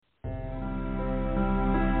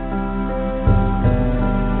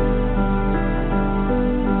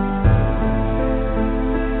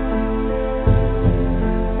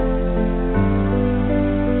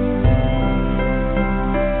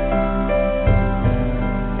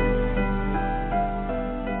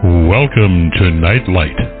Welcome to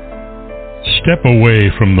Nightlight. Step away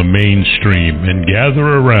from the mainstream and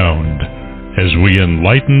gather around as we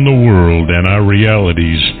enlighten the world and our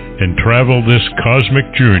realities and travel this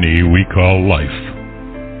cosmic journey we call life.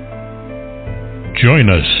 Join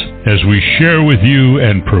us as we share with you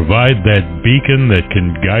and provide that beacon that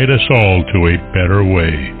can guide us all to a better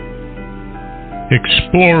way.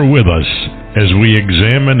 Explore with us as we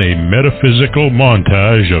examine a metaphysical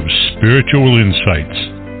montage of spiritual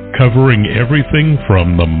insights, covering everything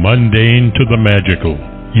from the mundane to the magical,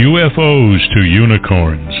 UFOs to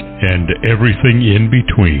unicorns, and everything in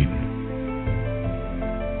between.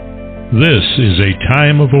 This is a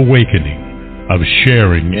time of awakening, of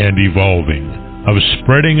sharing and evolving, of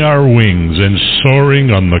spreading our wings and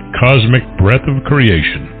soaring on the cosmic breath of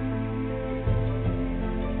creation.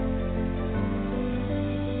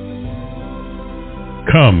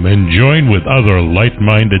 Come and join with other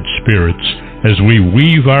light-minded spirits as we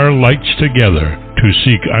weave our lights together to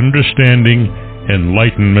seek understanding,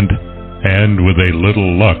 enlightenment, and, with a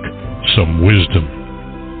little luck, some wisdom.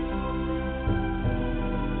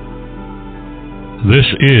 This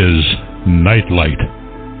is Nightlight,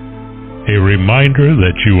 a reminder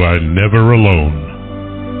that you are never alone.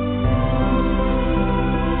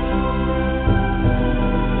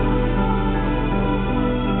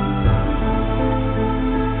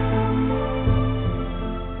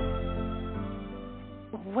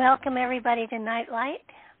 Welcome, everybody, to Nightlight.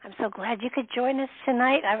 I'm so glad you could join us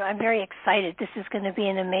tonight. I'm very excited. This is going to be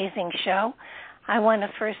an amazing show. I want to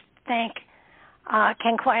first thank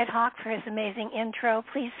Ken Quiethawk for his amazing intro.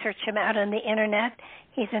 Please search him out on the internet.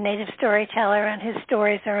 He's a native storyteller, and his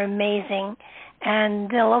stories are amazing, and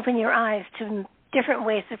they'll open your eyes to different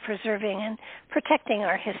ways of preserving and protecting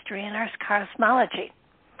our history and our cosmology.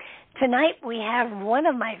 Tonight, we have one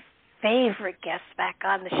of my favorite guests back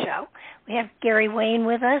on the show. We have Gary Wayne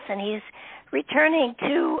with us, and he's returning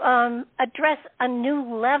to address a new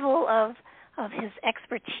level of his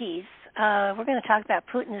expertise. We're going to talk about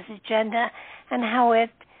Putin's agenda and how it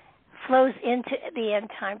flows into the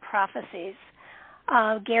end-time prophecies.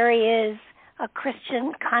 Gary is a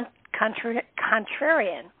Christian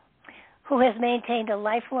contrarian who has maintained a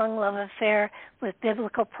lifelong love affair with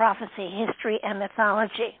biblical prophecy, history, and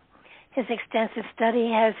mythology. His extensive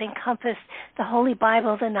study has encompassed the Holy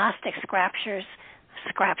Bible, the Gnostic scriptures,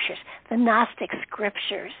 the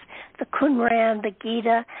Qumran, the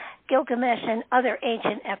Gita, Gilgamesh, and other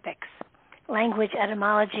ancient epics, language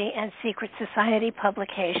etymology, and secret society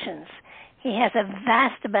publications. He has a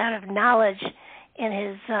vast amount of knowledge in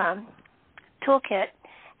his toolkit,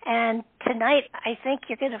 and tonight I think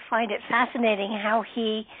you're going to find it fascinating how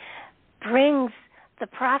he brings the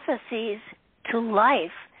prophecies to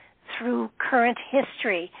life through current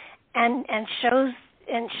history and shows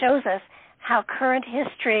us how current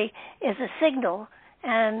history is a signal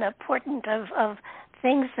and a portent of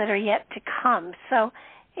things that are yet to come. So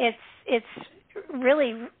it's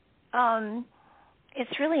really an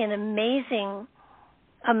amazing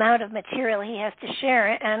amount of material he has to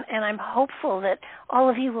share, and I'm hopeful that all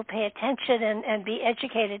of you will pay attention and be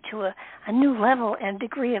educated to a new level and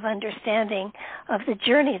degree of understanding of the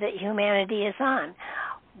journey that humanity is on.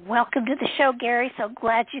 Welcome to the show, Gary. So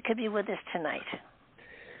glad you could be with us tonight.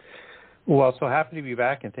 Well, so happy to be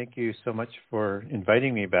back, and thank you so much for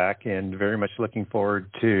inviting me back, and very much looking forward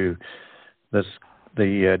to the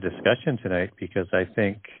discussion tonight, because I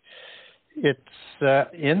think it's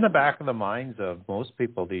in the back of the minds of most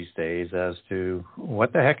people these days as to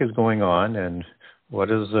what the heck is going on and what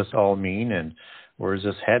does this all mean and where is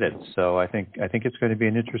this headed. So I think it's going to be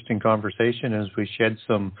an interesting conversation as we shed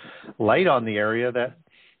some light on the area that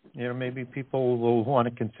maybe people will want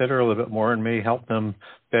to consider a little bit more and may help them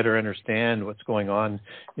better understand what's going on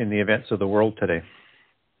in the events of the world today.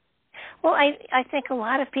 Well, I think a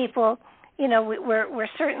lot of people, we're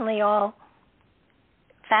certainly all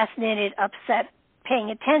fascinated, upset, paying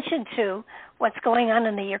attention to what's going on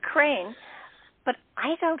in the Ukraine. But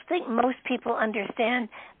I don't think most people understand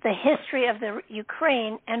the history of the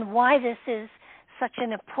Ukraine and why this is such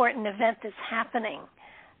an important event that's happening.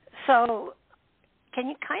 So can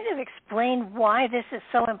you kind of explain why this is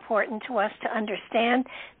so important to us to understand,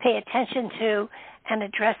 pay attention to, and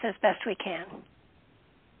address as best we can?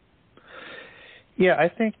 Yeah, I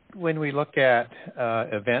think when we look at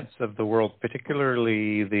events of the world,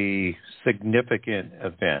 particularly the significant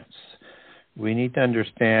events, we need to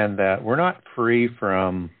understand that we're not free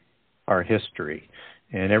from our history.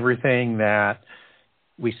 And everything that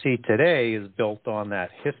we see today is built on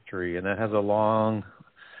that history, and that has a long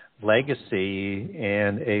legacy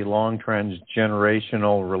and a long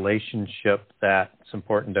transgenerational relationship that's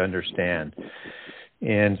important to understand.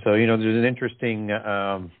 And so, there's an interesting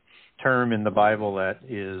term in the Bible that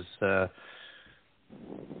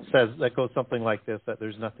says that goes something like this, that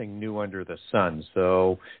there's nothing new under the sun.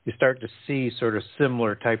 So you start to see sort of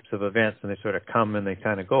similar types of events, and they sort of come and they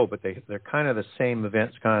kind of go, but they're kind of the same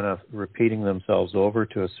events kind of repeating themselves over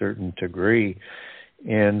to a certain degree.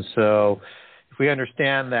 And so if we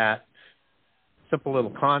understand that simple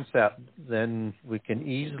little concept, then we can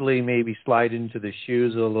easily maybe slide into the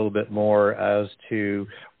shoes a little bit more as to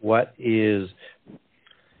what is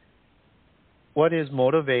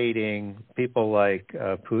motivating people like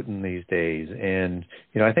Putin these days. And,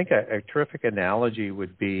 I think a terrific analogy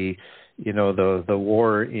would be, the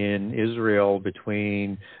war in Israel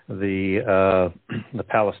between the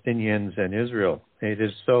Palestinians and Israel. It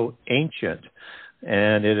is so ancient,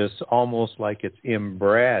 and it is almost like it's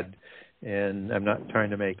inbred. And I'm not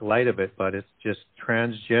trying to make light of it, but it's just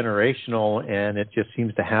transgenerational, and it just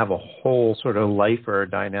seems to have a whole sort of life or a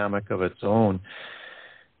dynamic of its own.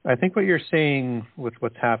 I think what you're seeing with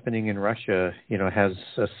what's happening in Russia, has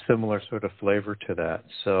a similar sort of flavor to that.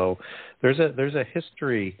 So there's a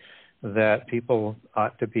history that people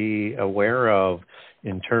ought to be aware of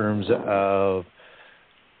in terms of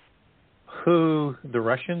who the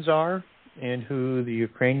Russians are and who the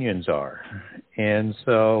Ukrainians are. And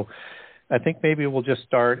so I think maybe we'll just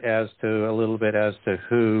start a little bit as to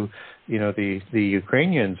who, the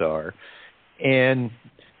Ukrainians are. And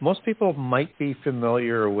most people might be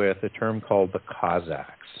familiar with a term called the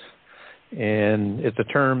Cossacks. And it's a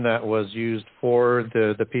term that was used for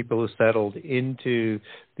the people who settled into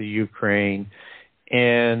the Ukraine,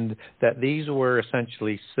 and that these were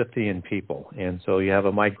essentially Scythian people. And so you have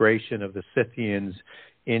a migration of the Scythians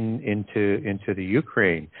into the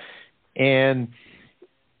Ukraine. And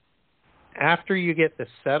after you get the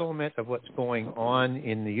settlement of what's going on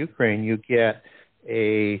in the Ukraine, you get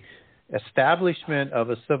a establishment of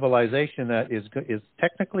a civilization that is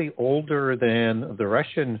technically older than the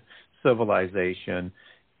Russian civilization,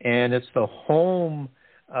 and it's the home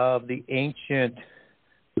of the ancient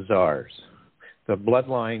czars, the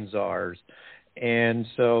bloodline czars. And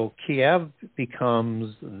so Kiev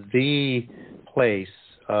becomes the place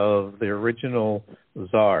of the original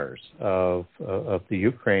czars of the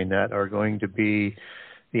Ukraine that are going to be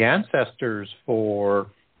the ancestors for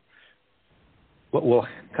what will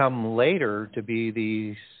come later to be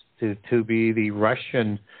the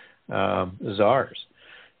Russian czars.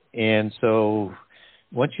 And so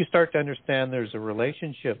once you start to understand there's a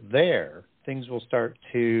relationship there, things will start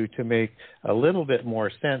to make a little bit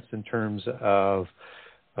more sense in terms of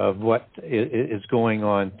what is going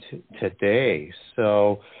on today.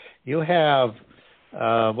 So you have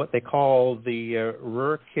what they call the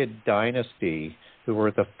Rurikid dynasty, who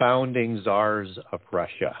were the founding czars of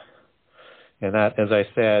Russia. And that, as I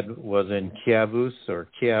said, was in Kiev Rus,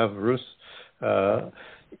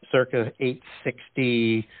 circa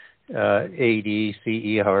 860 AD,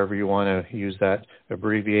 CE, however you want to use that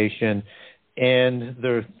abbreviation. And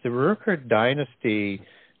the Rurikid dynasty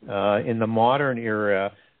in the modern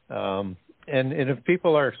era, and if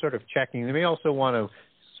people are sort of checking, they may also want to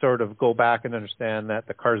sort of go back and understand that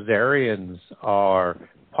the Khazarians are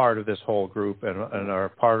part of this whole group and are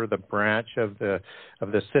part of the branch of the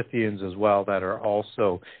Scythians as well, that are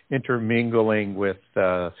also intermingling with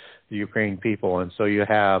the Ukraine people. And so you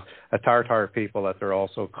have a Tartar people that they're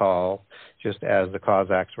also called, just as the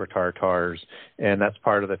Cossacks were Tartars, and that's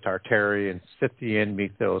part of the Tartarian Scythian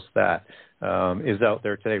mythos that is out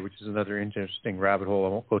there today, which is another interesting rabbit hole. I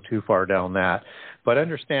won't go too far down that. But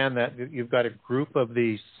understand that you've got a group of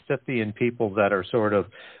these Scythian people that are sort of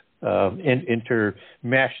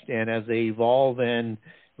intermeshed, and as they evolve, then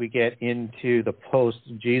we get into the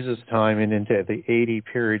post-Jesus time and into the 80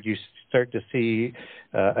 period, you start to see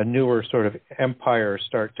a newer sort of empire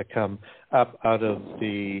start to come up out of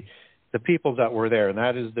the peoples that were there, and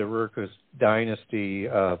that is the Rurikid dynasty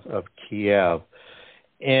of Kiev.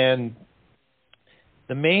 And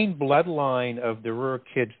the main bloodline of the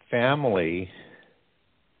Rurikid family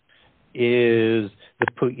is the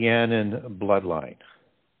Putyanin bloodline.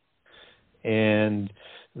 And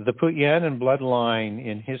the Putyanin bloodline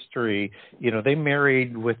in history, they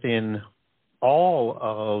married within all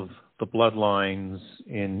of the bloodlines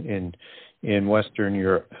in Western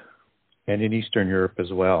Europe and in Eastern Europe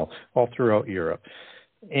as well, all throughout Europe.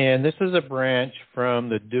 And this is a branch from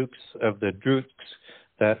the Dukes of the Druks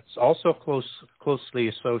that's also closely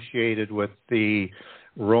associated with the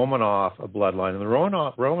Romanov bloodline. And the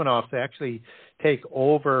Romanovs actually take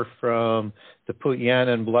over from the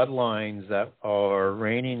Putyanin bloodlines that are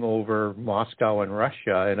reigning over Moscow and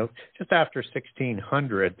Russia just after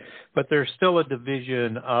 1600. But there's still a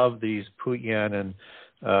division of these Putyanin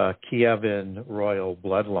Kievan royal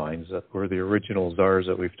bloodlines that were the original czars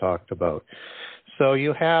that we've talked about. So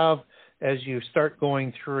you have, as you start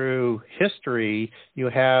going through history, you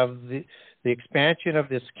have the expansion of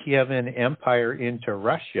this Kievan Empire into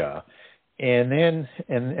Russia. And then,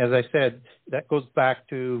 and as I said, that goes back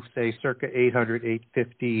to, say, circa 800,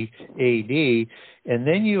 850 AD. And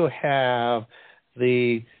then you have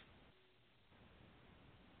the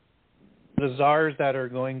czars that are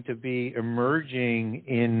going to be emerging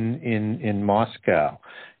in Moscow.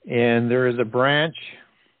 And there is a branch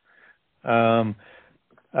of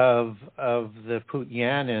the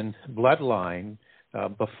Putyanin bloodline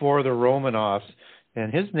before the Romanovs,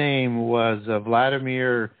 and his name was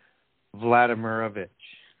Vladimir Vladimirovich.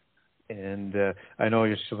 And I know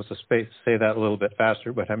you're supposed to say that a little bit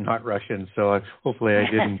faster, but I'm not Russian, so hopefully I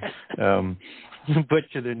didn't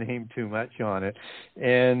butcher the name too much on it.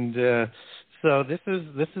 And so this is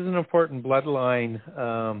an important bloodline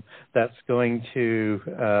that's going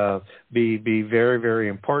to be very, very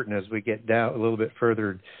important as we get down a little bit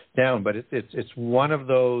further down. But it's one of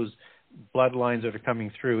those bloodlines that are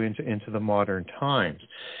coming through into the modern times.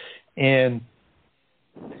 And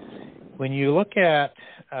when you look at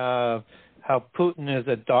how Putin has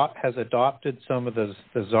adopted some of the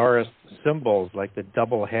czarist symbols, like the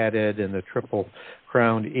double-headed and the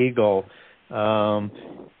triple-crowned eagle,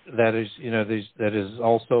 that is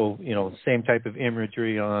also same type of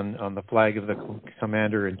imagery on the flag of the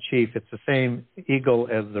commander-in-chief. It's the same eagle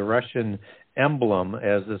as the Russian emblem,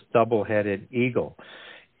 as this double-headed eagle.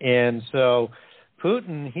 And so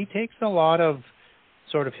Putin, he takes a lot of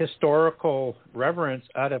sort of historical reverence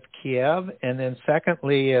out of Kiev, and then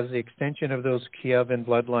secondly, as the extension of those Kievan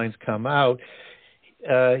bloodlines come out,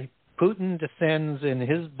 Putin descends in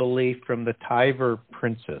his belief from the Tiver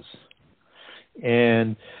princes.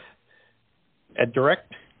 And a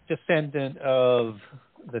direct descendant of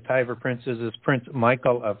the Tiver princes is Prince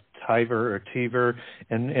Michael of Tiver or Tiver,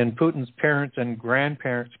 and Putin's parents and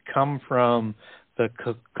grandparents come from the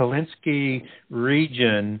Kalinsky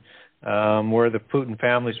region, where the Putin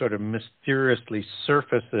family sort of mysteriously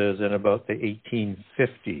surfaces in about the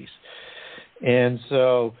 1850s. And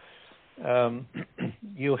so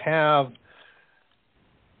you have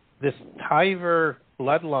this Tiver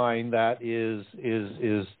bloodline that is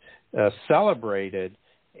celebrated.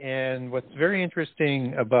 And what's very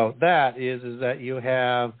interesting about that is that you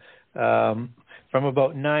have from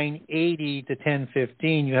about 980 to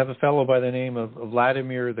 1015, you have a fellow by the name of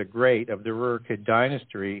Vladimir the Great of the Rurikid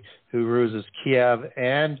dynasty who rules Kiev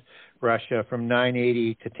and Russia from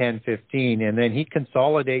 980 to 1015. And then he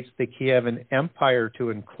consolidates the Kievan Empire to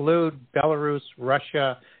include Belarus,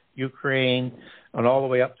 Russia, Ukraine, and all the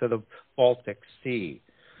way up to the Baltic Sea.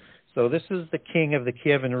 So this is the king of the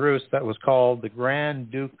Kievan Rus that was called the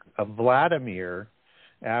Grand Duke of Vladimir,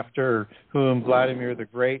 after whom Vladimir the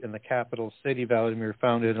Great and the capital city Vladimir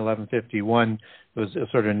founded in 1151 was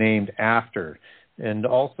sort of named after. And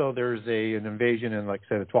also there's an invasion in, like,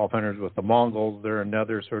 say, the 1200s with the Mongols. They're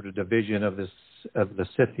another sort of division of the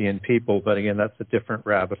Scythian people, but again, that's a different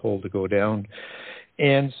rabbit hole to go down.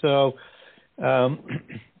 And so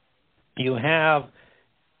you have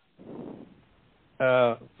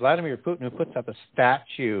Vladimir Putin, who puts up a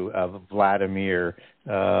statue of Vladimir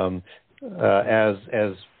as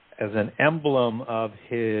an emblem of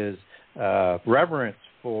his reverence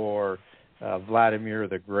for Vladimir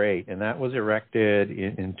the Great, and that was erected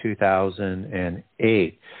in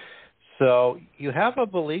 2008. So you have a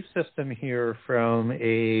belief system here from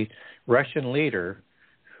a Russian leader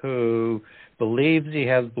who believes he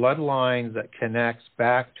has bloodlines that connects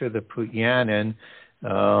back to the Putyanin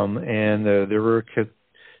and the Rurikid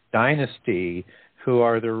dynasty, who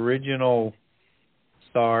are the original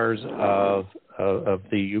Tsars of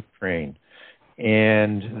the Ukraine.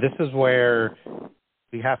 And this is where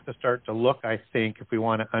we have to start to look, I think, if we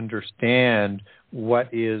want to understand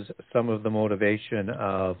what is some of the motivation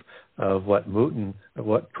of what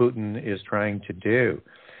Putin is trying to do.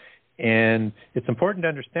 And it's important to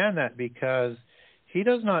understand that, because he's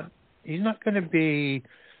not going to be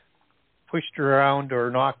pushed around or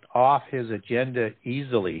knocked off his agenda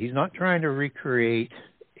easily. He's not trying to recreate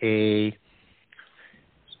a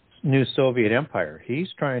new Soviet empire. He's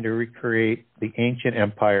trying to recreate the ancient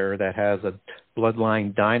empire that has a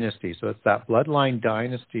bloodline dynasty. So it's that bloodline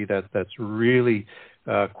dynasty that's really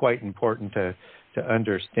quite important to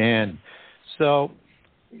understand. So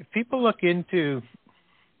if people look into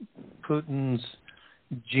Putin's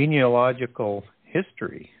genealogical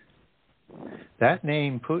history, that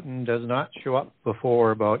name Putin does not show up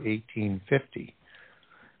before about 1850.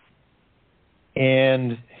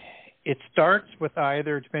 And it starts with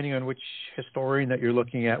either, depending on which historian that you're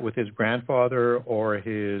looking at, with his grandfather or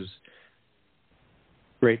his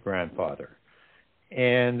great-grandfather.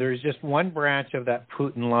 And there's just one branch of that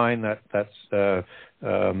Putin line that's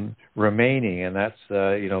remaining, and that's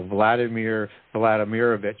Vladimir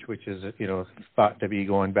Vladimirovich, which is thought to be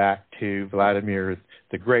going back to Vladimir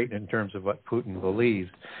the Great in terms of what Putin believes.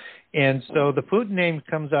 And so the Putin name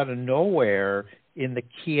comes out of nowhere in the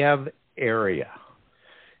Kiev area.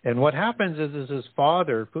 And what happens is his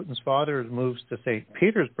father, Putin's father, moves to St.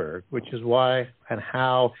 Petersburg, which is why and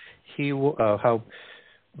how how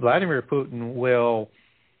Vladimir Putin will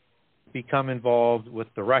become involved with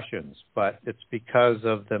the Russians. But it's because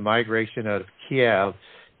of the migration out of Kiev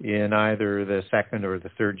in either the second or the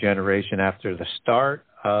third generation after the start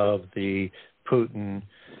of the Putin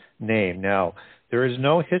name. Now, there is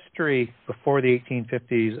no history before the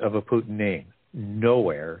 1850s of a Putin name.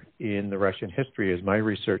 Nowhere in the Russian history, as my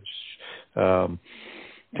research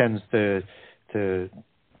tends to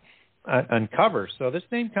uncover. So this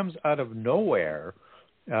name comes out of nowhere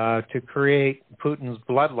to create Putin's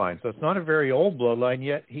bloodline. So it's not a very old bloodline,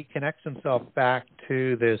 yet he connects himself back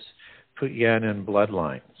to this Putyanin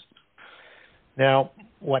bloodlines. Now,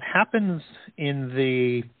 what happens in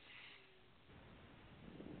the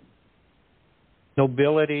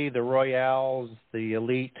nobility, the royals, the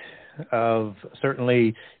elite of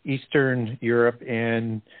certainly Eastern Europe,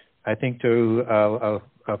 and I think to a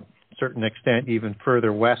certain extent even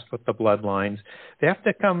further west with the bloodlines, they have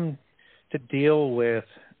to come to deal with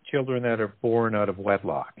children that are born out of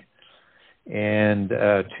wedlock, and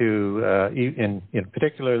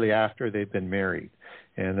particularly after they've been married,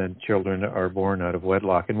 and then children are born out of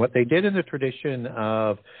wedlock. And what they did in the tradition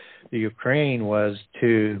of the Ukraine was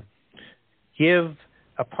to give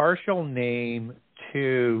a partial name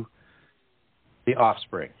to the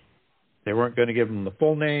offspring. They weren't going to give him the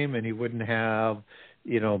full name, and he wouldn't have,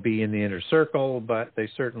 be in the inner circle, but they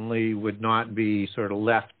certainly would not be sort of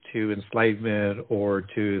left to enslavement or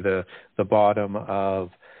to the bottom of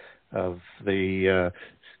the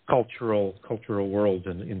cultural world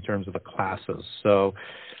in terms of the classes. So,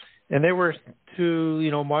 and they were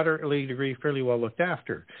to moderately degree fairly well looked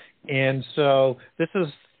after. And so this is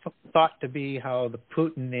thought to be how the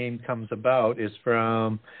Putin name comes about, is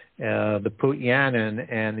from the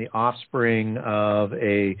Putyanin and the offspring of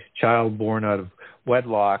a child born out of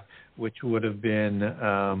wedlock, which would have been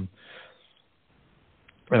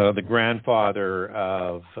the grandfather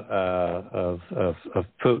of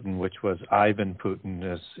Putin, which was Ivan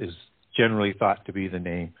Putin, is generally thought to be the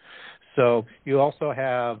name. So you also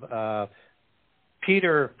have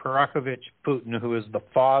Peter Porfiryovich Putin, who is the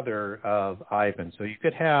father of Ivan. So you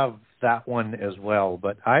could have that one as well,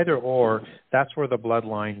 but either or, that's where the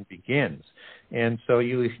bloodline begins. And so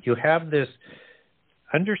you have this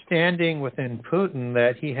understanding within Putin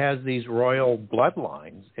that he has these royal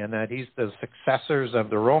bloodlines and that he's the successors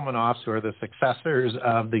of the Romanovs, who are the successors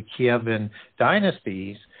of the Kievan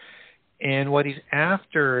dynasties. And what he's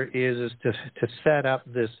after is to set up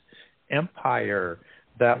this empire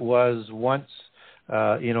that was once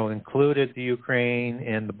included the Ukraine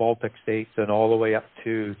and the Baltic states and all the way up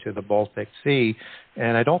to the Baltic Sea.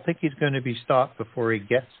 And I don't think he's going to be stopped before he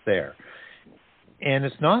gets there. And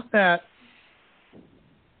it's not that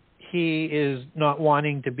he is not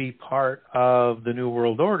wanting to be part of the New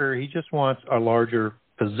World Order. He just wants a larger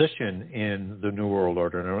position in the New World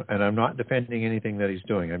Order. And I'm not defending anything that he's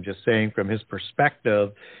doing. I'm just saying from his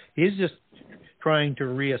perspective, he's just trying to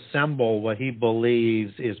reassemble what he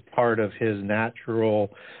believes is part of his natural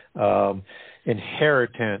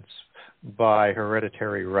inheritance by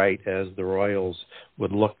hereditary right, as the royals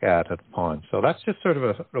would look at it upon. So that's just sort of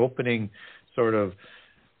an opening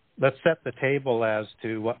let's set the table as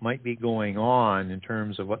to what might be going on in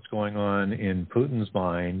terms of what's going on in Putin's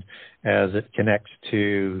mind as it connects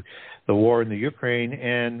to the war in the Ukraine.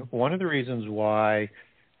 And one of the reasons why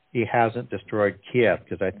he hasn't destroyed Kiev,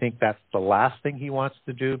 because I think that's the last thing he wants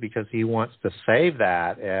to do, because he wants to save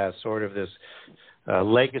that as sort of this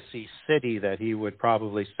legacy city that he would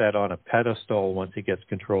probably set on a pedestal once he gets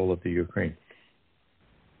control of the Ukraine.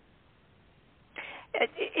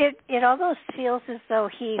 It almost feels as though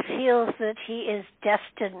he feels that he is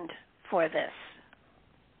destined for this.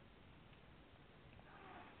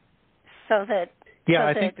 So that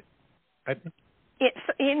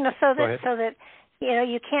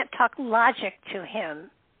you can't talk logic to him.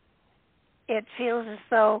 It feels as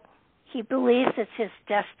though he believes it's his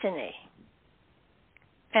destiny.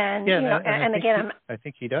 And and again, I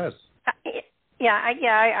think he does.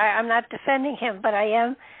 I'm not defending him, but I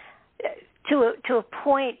am to a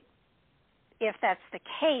point. If that's the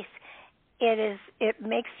case, it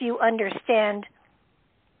makes you understand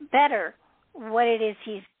better what it is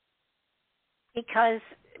he's, because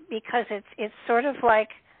it's sort of like,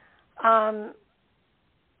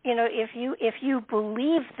 if you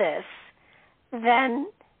believe this, then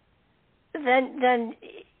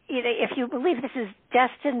if you believe this is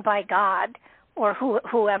destined by God or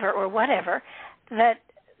whoever or whatever, that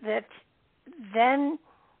then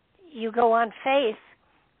you go on faith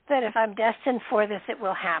that if I'm destined for this, it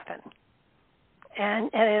will happen. And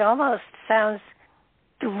it almost sounds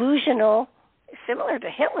delusional, similar to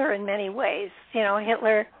Hitler in many ways.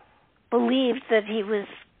 Hitler believed that he was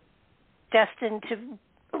destined to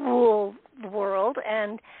rule the world,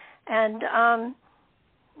 and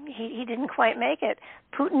he didn't quite make it.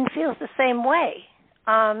 Putin feels the same way.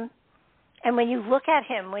 And when you look at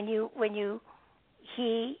him,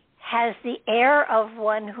 he has the air of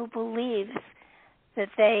one who believes that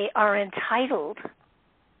they are entitled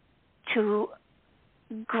to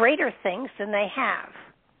greater things than they have.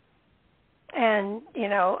 And,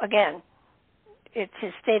 again, it's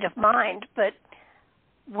his state of mind, but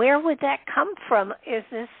where would that come from? Is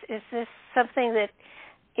this something that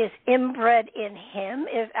is inbred in him?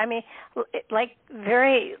 Like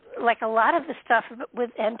a lot of the stuff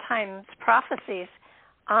with end times prophecies,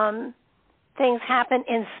 things happen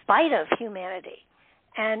in spite of humanity.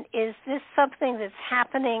 And is this something that's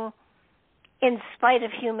happening in spite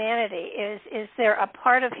of humanity? Is there a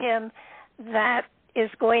part of him that is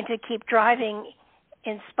going to keep driving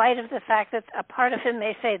in spite of the fact that a part of him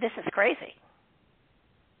may say, this is crazy?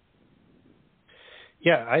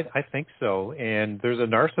 Yeah, I think so. And there's a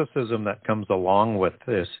narcissism that comes along with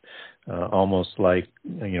this, almost like,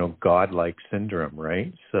 godlike syndrome,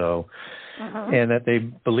 right? So, and that they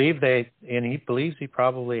believe and he believes he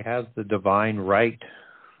probably has the divine right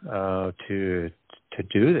to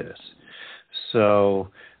do this. So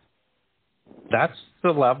that's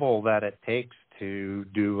the level that it takes to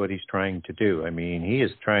do what he's trying to do. I mean, he is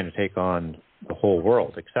trying to take on the whole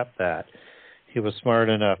world, except that he was smart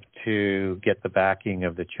enough to get the backing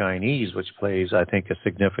of the Chinese, which plays, I think, a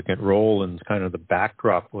significant role in kind of the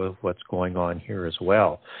backdrop of what's going on here as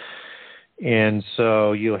well. And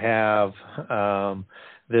so you have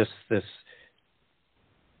this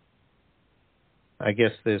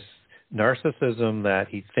narcissism that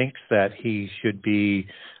he thinks that he should be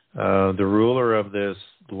the ruler of this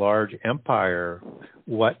large empire.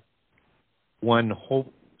 What one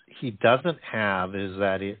hopes he doesn't have is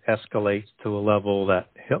that it escalates to a level that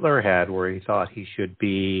Hitler had, where he thought he should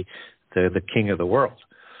be the king of the world.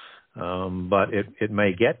 But it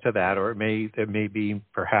may get to that, or it may be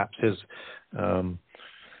perhaps his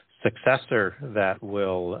successor that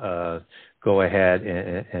will go ahead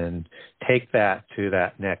and take that to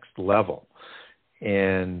that next level.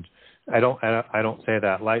 And I don't say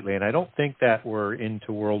that lightly, and I don't think that we're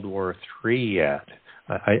into World War III yet.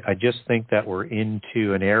 I just think that we're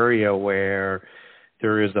into an area where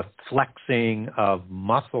there is a flexing of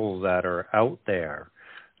muscles that are out there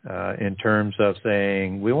in terms of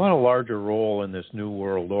saying we want a larger role in this new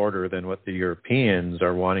world order than what the Europeans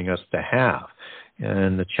are wanting us to have.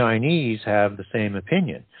 And the Chinese have the same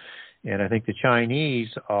opinion. And I think the Chinese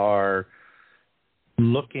are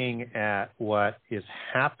looking at what is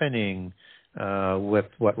happening with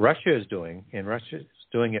what Russia is doing, and Russia is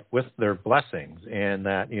doing it with their blessings. And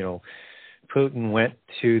that, Putin went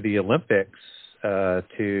to the Olympics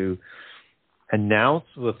to announce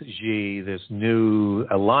with Xi this new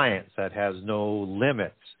alliance that has no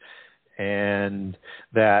limits, and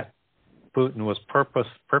that Putin was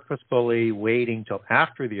purposefully waiting till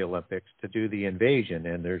after the Olympics to do the invasion.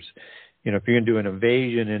 And there's, if you're going to do an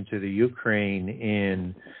invasion into the Ukraine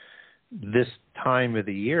in this time of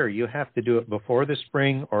the year, you have to do it before the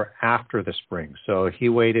spring or after the spring. So he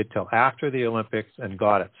waited till after the Olympics and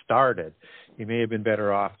got it started. He may have been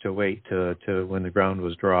better off to wait to when the ground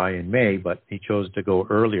was dry in May, but he chose to go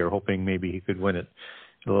earlier, hoping maybe he could win it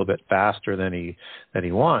a little bit faster than he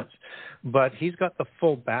wants. But he's got the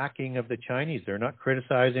full backing of the Chinese. They're not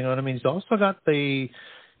criticizing on him. He's also got the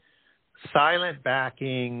silent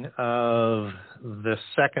backing of the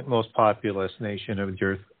second most populous nation of the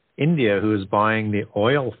earth, India, who is buying the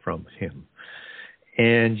oil from him.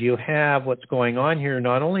 And you have what's going on here,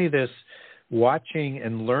 not only this watching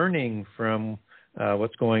and learning from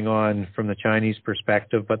what's going on from the Chinese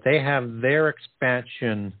perspective, but they have their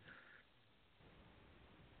expansion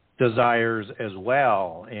desires as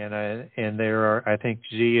well, and there are. I think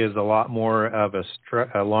Xi is a lot more of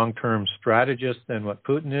a long-term strategist than what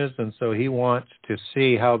Putin is, and so he wants to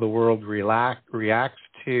see how the world reacts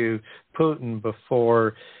to Putin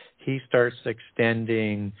before he starts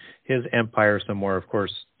extending his empire some more. Of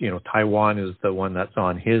course, Taiwan is the one that's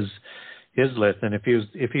on his list, and if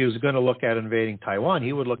he was going to look at invading Taiwan,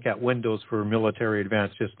 he would look at windows for military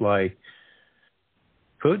advance, just like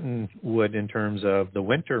Putin would in terms of the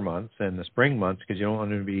winter months and the spring months, because you don't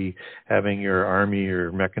want to be having your army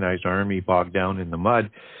or mechanized army bogged down in the mud.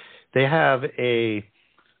 They have a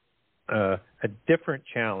different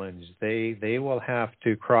challenge. They will have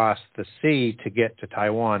to cross the sea to get to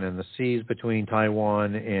Taiwan, and the seas between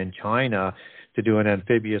Taiwan and China to do an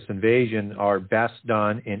amphibious invasion are best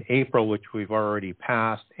done in April, which we've already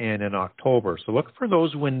passed, and in October. So look for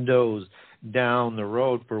those windows down the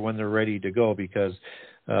road for when they're ready to go, because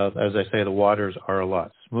as I say, the waters are a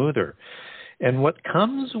lot smoother. And what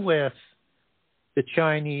comes with the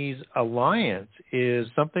Chinese alliance is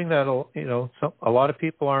something that a lot of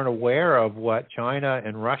people aren't aware of, what China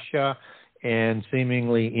and Russia and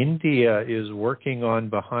seemingly India is working on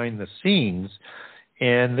behind the scenes.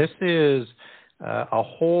 And this is a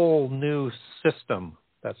whole new system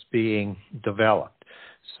that's being developed,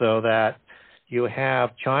 so that you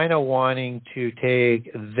have China wanting to take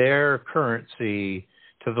their currency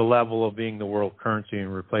to the level of being the world currency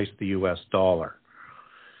and replace the U.S. dollar.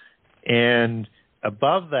 And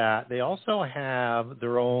above that, they also have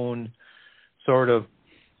their own sort of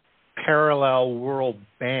parallel world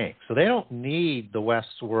bank. So they don't need the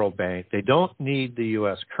West's World Bank. They don't need the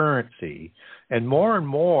U.S. currency. And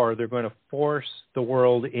more, they're going to force the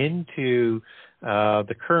world into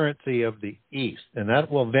the currency of the East. And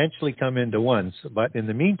that will eventually come into one. But in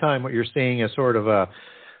the meantime, what you're seeing is sort of a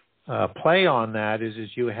play on that is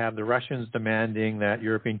you have the Russians demanding that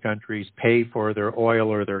European countries pay for their oil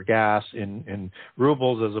or their gas in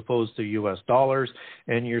rubles as opposed to U.S. dollars.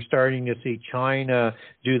 And you're starting to see China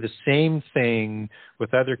do the same thing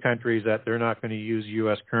with other countries, that they're not going to use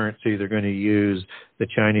U.S. currency. They're going to use the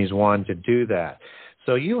Chinese yuan to do that.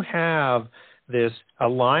 So you have this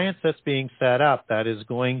alliance that's being set up that is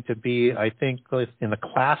going to be, I think, in the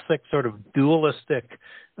classic sort of dualistic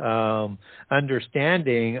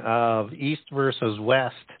understanding of East versus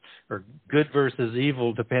West, or good versus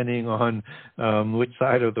evil, depending on which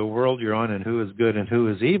side of the world you're on and who is good and who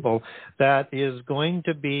is evil, that is going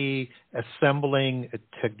to be assembling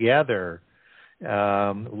together,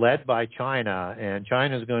 led by China. And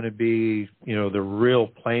China is going to be, the real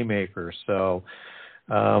playmaker. So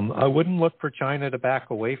I wouldn't look for China to back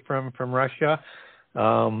away from Russia.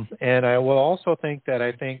 And I will also think that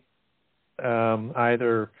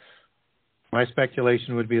either my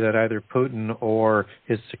speculation would be that either Putin or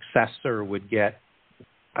his successor would get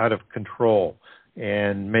out of control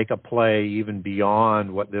and make a play even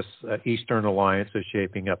beyond what this Eastern alliance is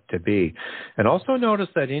shaping up to be. And also notice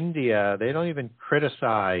that India, they don't even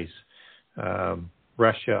criticize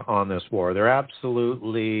Russia on this war. They're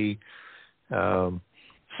absolutely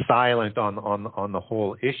silent on the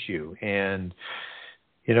whole issue. And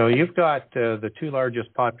you've got the two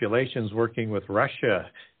largest populations working with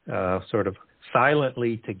Russia sort of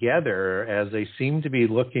silently together, as they seem to be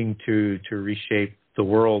looking to reshape the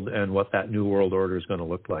world and what that new world order is going to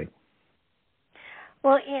look like.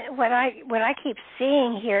 Well, what I keep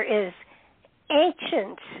seeing here is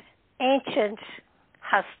ancient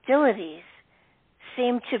hostilities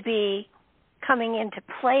seem to be coming into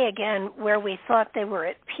play again, where we thought they were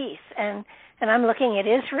at peace. And I'm looking at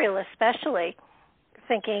Israel especially,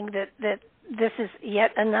 thinking that this is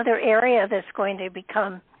yet another area that's going to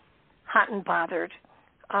become hot and bothered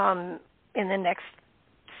in the next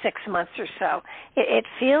 6 months or so. It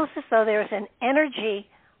feels as though there's an energy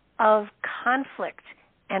of conflict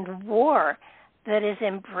and war that is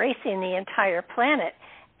embracing the entire planet.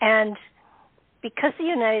 And because the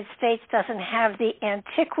United States doesn't have the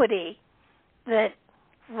antiquity that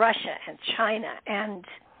Russia and China and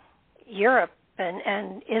Europe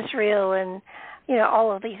and Israel and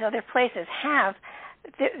all of these other places have,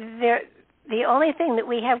 the only thing that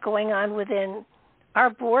we have going on within our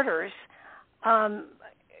borders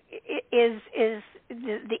is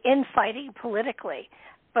the infighting politically,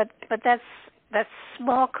 but that's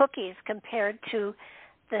small cookies compared to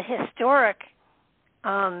the historic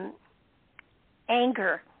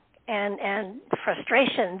anger and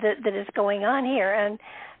frustration that is going on here. And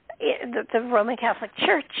the Roman Catholic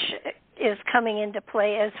Church is coming into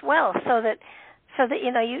play as well, so that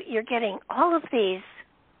you're getting all of these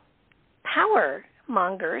power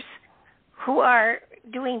mongers who are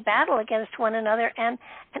doing battle against one another, and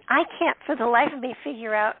I can't for the life of me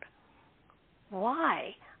figure out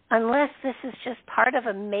why? Unless this is just part of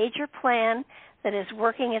a major plan that is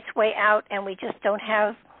working its way out and we just don't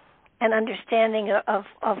have an understanding of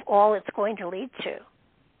all it's going to lead to.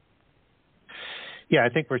 Yeah, I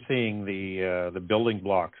think we're seeing the building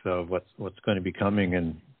blocks of what's going to be coming,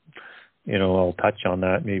 and I'll touch on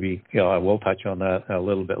that. Maybe I will touch on that a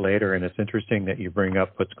little bit later. And it's interesting that you bring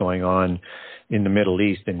up what's going on in the Middle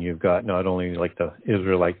East, and you've got not only like the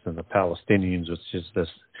Israelites and the Palestinians, which is this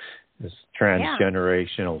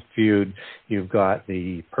transgenerational feud. You've got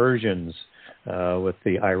the Persians with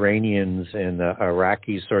the Iranians and the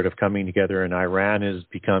Iraqis sort of coming together, and Iran is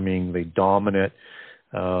becoming the dominant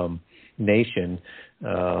nation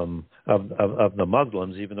of the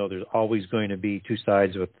Muslims, even though there's always going to be two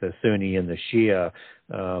sides with the Sunni and the Shia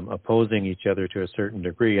opposing each other to a certain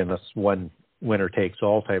degree, unless one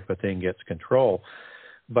winner-takes-all type of thing gets control.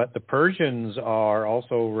 But the Persians are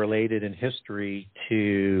also related in history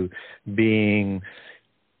to being,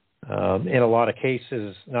 in a lot of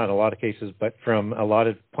cases, not a lot of cases, but from a lot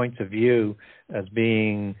of points of view, as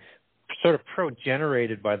being sort of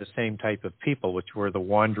pro-generated by the same type of people, which were the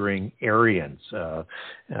wandering Aryans.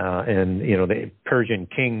 And the Persian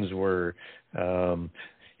kings were,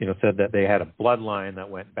 said that they had a bloodline that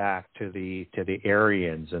went back to the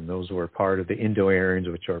Aryans, and those were part of the Indo-Aryans,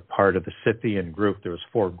 which are part of the Scythian group. There was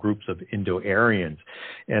 4 groups of Indo-Aryans,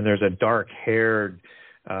 and there's a dark-haired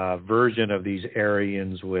version of these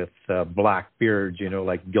Aryans with black beards,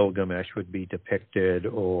 like Gilgamesh would be depicted,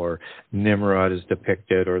 or Nimrod is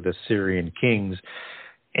depicted, or the Syrian kings.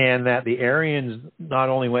 And that the Aryans not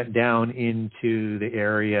only went down into the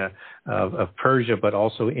area of Persia, but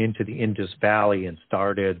also into the Indus Valley and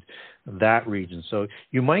started that region. So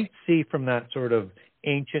you might see from that sort of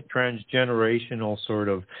ancient transgenerational sort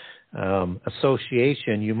of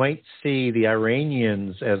association, you might see the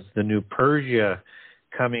Iranians as the new Persia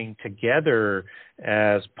coming together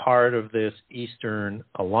as part of this Eastern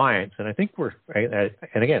alliance. And I think we're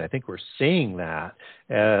seeing that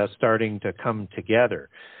starting to come together.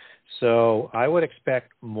 So I would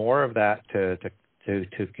expect more of that to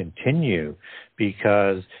continue,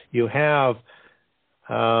 because you have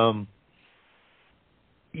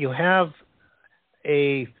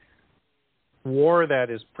a war that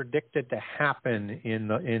is predicted to happen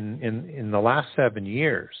in the last 7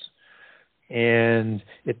 years. And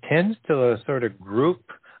it tends to sort of group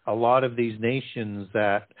a lot of these nations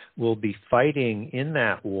that will be fighting in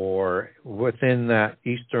that war within that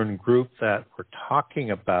Eastern group that we're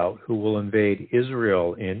talking about, who will invade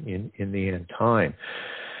Israel in the end time.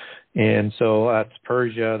 And so that's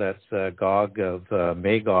Persia, that's Gog of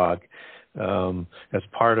Magog, as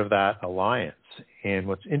part of that alliance. And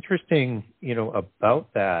what's interesting,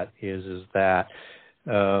 about that is that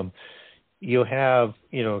you have,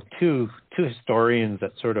 two historians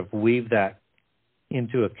that sort of weave that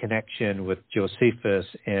into a connection with Josephus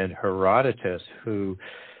and Herodotus, who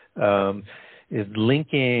is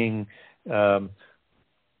linking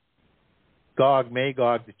Gog,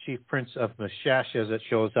 Magog, the chief prince of Meshech, as it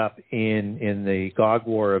shows up in the Gog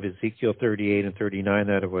War of Ezekiel 38 and 39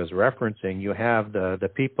 that it was referencing. You have the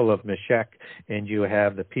people of Meshech and you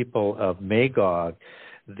have the people of Magog.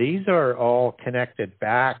 These are all connected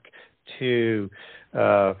back to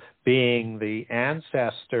being the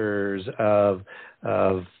ancestors of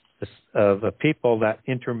a people that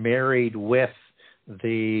intermarried with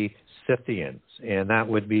the Scythians, and that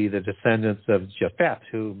would be the descendants of Japheth,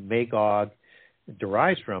 who Magog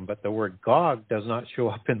derives from. But the word Gog does not show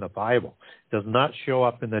up in the Bible, does not show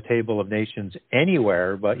up in the Table of Nations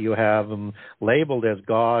anywhere, but you have them labeled as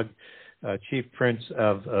Gog, chief prince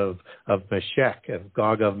of Meshech, of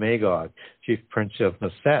Gog of Magog, chief prince of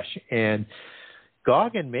Meshech. And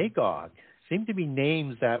Gog and Magog seem to be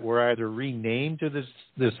names that were either renamed to the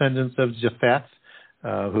descendants of Japheth,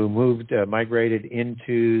 who migrated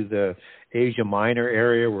into the Asia Minor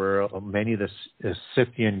area where many of the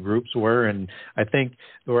Scythian groups were. And I think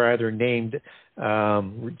they were either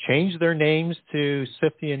changed their names to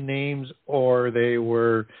Scythian names, or they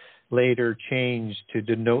were later changed to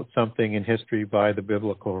denote something in history by the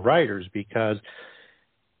biblical writers, because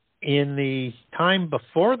in the time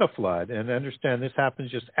before the flood, and understand this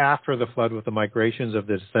happens just after the flood with the migrations of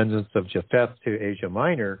the descendants of Japheth to Asia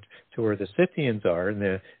Minor, to where the Scythians are and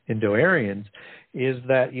the Indo-Aryans, is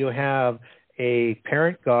that you have a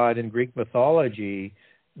parent god in Greek mythology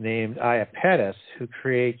named Iapetus, who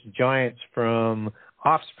creates giants from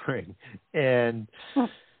offspring. And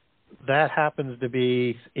that happens to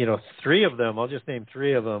be, 3 of them. I'll just name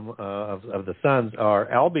 3 of them of the sons are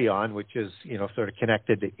Albion, which is, sort of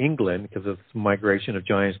connected to England because of the migration of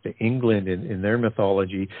giants to England in their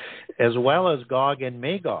mythology, as well as Gog and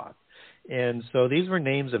Magog. And so these were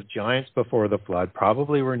names of giants before the flood,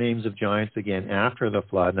 probably were names of giants again after the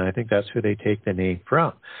flood, and I think that's who they take the name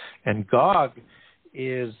from. And Gog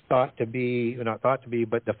is thought to be, not thought to be,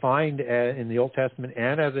 but defined in the Old Testament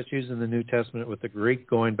and as it's used in the New Testament with the Greek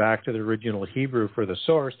going back to the original Hebrew for the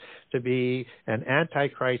source, to be an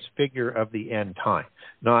Antichrist figure of the end time.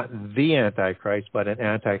 Not the Antichrist, but an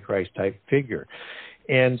Antichrist type figure.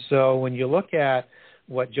 And so when you look at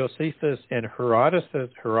what Josephus and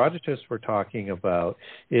Herodotus were talking about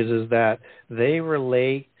is that they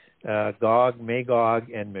relate Gog, Magog,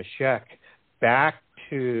 and Meshech back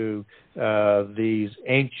to these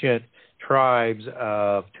ancient tribes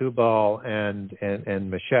of Tubal and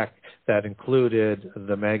Meshech that included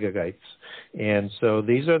the Magagites. And so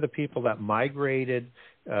these are the people that migrated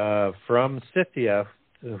from Scythia,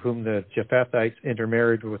 whom the Japhethites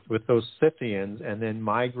intermarried with those Scythians, and then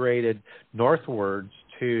migrated northwards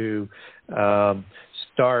to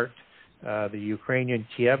start the Ukrainian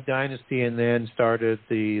Kiev dynasty, and then started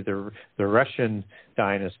the Russian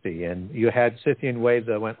dynasty. And you had Scythian waves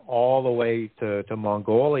that went all the way to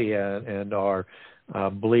Mongolia and are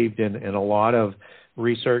believed in a lot of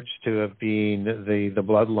research to have been the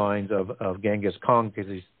bloodlines of Genghis Khan, because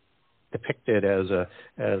he's depicted as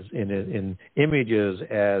in images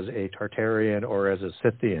as a Tartarian or as a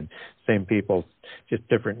Scythian. Same people, just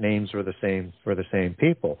different names for the same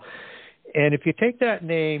people. And if you take that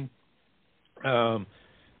name,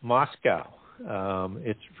 Moscow,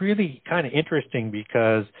 it's really kind of interesting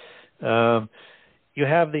because you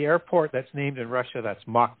have the airport that's named in Russia, that's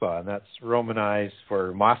Moskva, and that's Romanized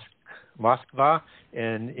for Moskva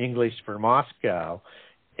and English for Moscow.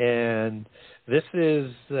 And this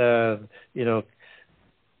is,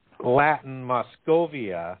 Latin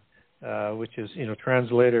Moscovia, which is,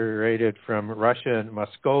 transliterated from Russian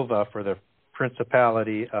Moscova for the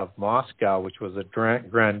Principality of Moscow, which was a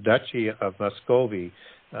Grand Duchy of Muscovy,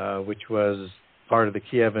 which was part of the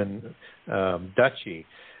Kievan Duchy.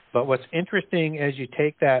 But what's interesting as you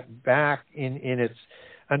take that back in its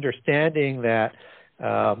understanding that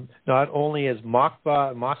not only is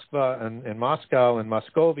Moskva and Moscow and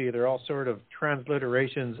Muscovy, they're all sort of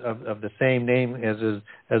transliterations of the same name as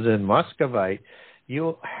in Muscovite.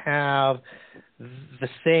 You have the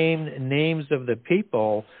same names of the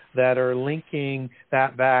people that are linking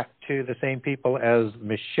that back to the same people as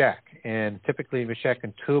Meshech. And typically Meshech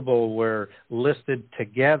and Tubal were listed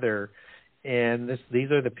together. And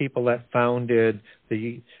these are the people that founded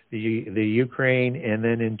the Ukraine and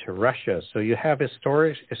then into Russia. So you have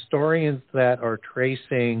historians that are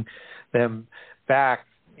tracing them back,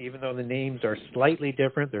 even though the names are slightly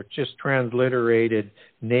different. They're just transliterated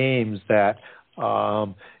names that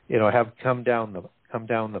have come down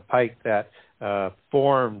the pike that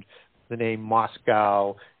formed the name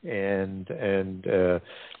Moscow and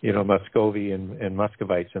Muscovy and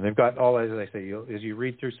Muscovites. And they've got all, as I say, as you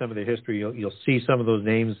read through some of the history, you'll see some of those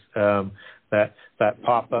names that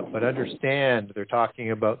pop up, but understand they're talking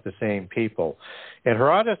about the same people. And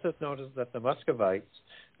Herodotus noticed that the Muscovites,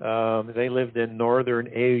 they lived in northern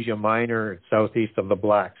Asia Minor, southeast of the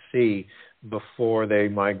Black Sea, before they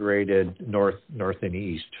migrated north and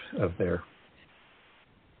east of there.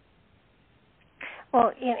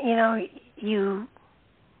 Well,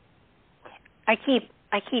 I keep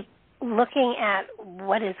looking at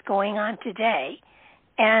what is going on today,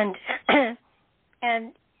 and the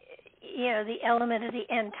element of the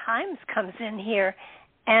end times comes in here,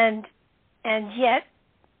 and yet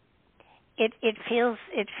it feels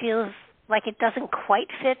like it doesn't quite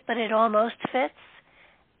fit, but it almost fits,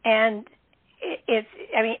 and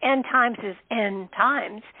end times is end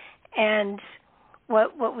times, and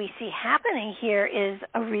what we see happening here is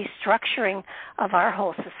a restructuring of our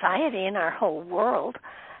whole society and our whole world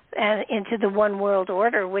into the one world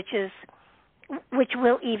order, which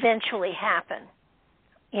will eventually happen.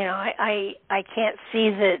 I can't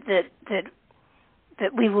see that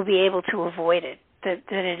we will be able to avoid it. That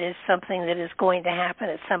it is something that is going to happen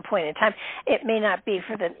at some point in time. It may not be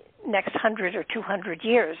for the next 100 or 200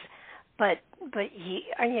 years, but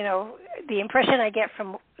the impression I get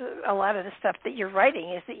from a lot of the stuff that you're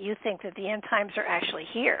writing is that you think that the end times are actually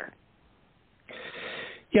here.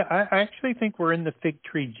 Yeah, I actually think we're in the fig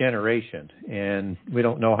tree generation, and we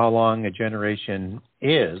don't know how long a generation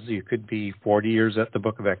is. It could be 40 years that the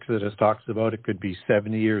book of Exodus talks about. It could be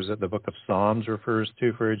 70 years that the book of Psalms refers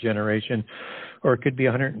to for a generation, or it could be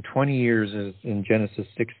 120 years as in Genesis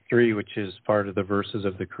 6:3, which is part of the verses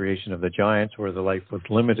of the creation of the giants, where the life was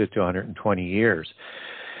limited to 120 years.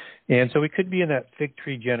 And so we could be in that fig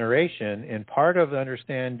tree generation, and part of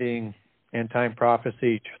understanding end-time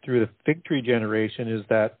prophecy through the fig tree generation is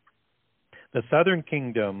that the southern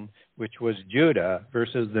kingdom, which was Judah,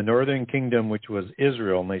 versus the northern kingdom, which was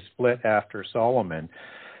Israel, and they split after Solomon.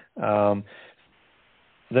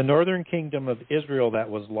 The northern kingdom of Israel that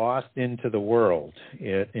was lost into the world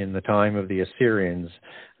in the time of the Assyrians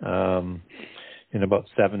in about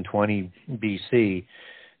 720 BC,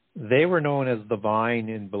 they were known as the vine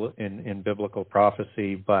in biblical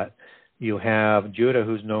prophecy, but you have Judah,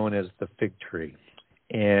 who's known as the fig tree.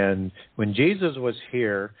 And when Jesus was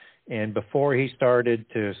here, and before he started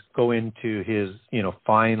to go into his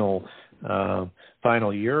final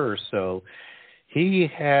year or so, he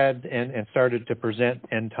had and started to present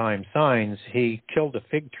end time signs. He killed a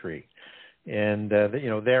fig tree, and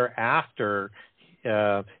thereafter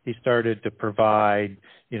he started to provide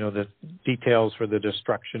the details for the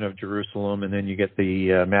destruction of Jerusalem, and then you get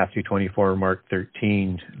the Matthew 24, Mark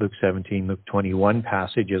 13, Luke 17, Luke 21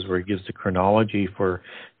 passages where he gives the chronology for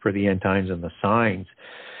the end times and the signs.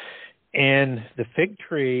 And the fig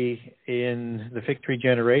tree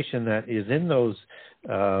generation that is in those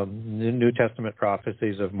New Testament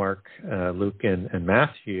prophecies of Mark, Luke, and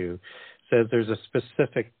Matthew says there's a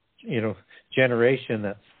specific, generation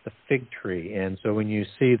that's the fig tree. And so when you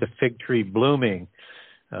see the fig tree blooming,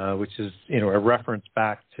 which is, a reference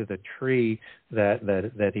back to the tree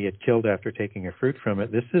that he had killed after taking a fruit from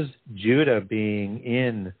it, this is Judah being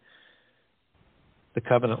in the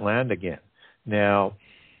covenant land again. Now,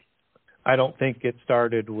 I don't think it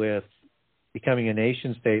started with becoming a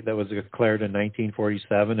nation state that was declared in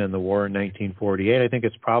 1947 and the war in 1948. I think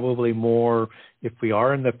it's probably more, if we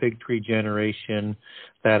are in the fig tree generation,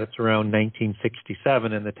 that it's around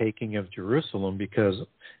 1967 and the taking of Jerusalem, because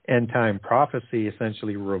end-time prophecy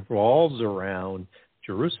essentially revolves around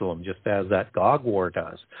Jerusalem, just as that Gog war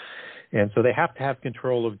does. And so they have to have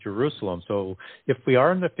control of Jerusalem. So if we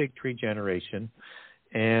are in the fig tree generation,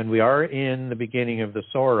 and we are in the beginning of the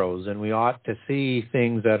sorrows, and we ought to see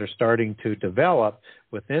things that are starting to develop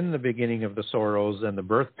within the beginning of the sorrows and the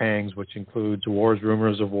birth pangs, which includes wars,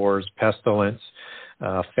 rumors of wars, pestilence,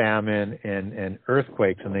 famine, and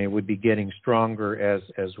earthquakes, and they would be getting stronger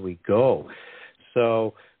as we go.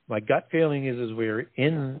 So my gut feeling is we're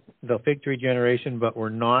in the fig tree generation, but we're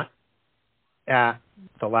not at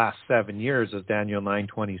the last 7 years, as Daniel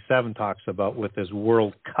 9:27 talks about, with this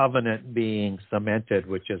world covenant being cemented,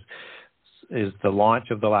 which is the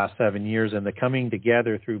launch of the last 7 years and the coming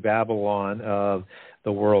together through Babylon of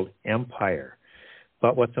the world empire.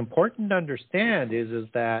 But what's important to understand is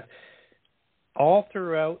that all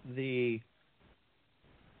throughout the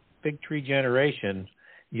fig tree generation,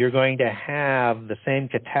 you're going to have the same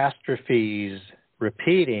catastrophes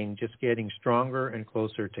repeating, just getting stronger and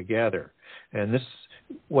closer together. And this,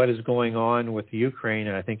 what is going on with Ukraine,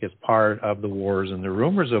 and I think is part of the wars and the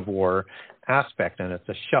rumors of war aspect, and it's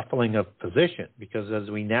a shuffling of position, because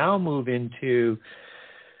as we now move into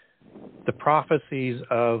the prophecies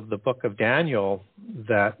of the book of Daniel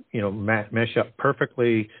that, mesh up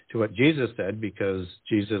perfectly to what Jesus said, because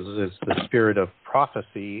Jesus is the spirit of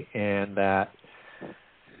prophecy, and that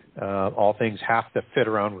all things have to fit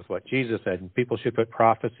around with what Jesus said. And people should put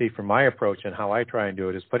prophecy, from my approach and how I try and do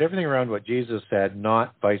it, is put everything around what Jesus said,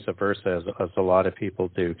 not vice versa, as a lot of people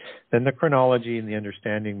do. Then the chronology and the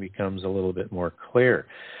understanding becomes a little bit more clear.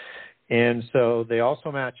 And so they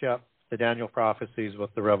also match up the Daniel prophecies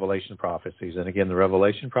with the Revelation prophecies. And again, the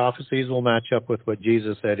Revelation prophecies will match up with what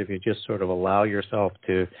Jesus said if you just sort of allow yourself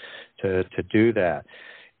to do that.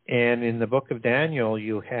 And in the book of Daniel,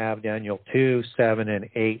 you have Daniel 2, 7, and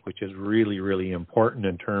 8, which is really, really important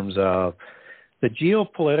in terms of the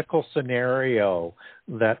geopolitical scenario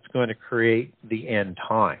that's going to create the end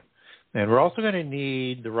time. And we're also going to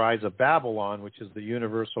need the rise of Babylon, which is the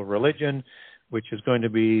universal religion, which is going to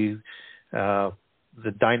be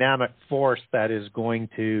the dynamic force that is going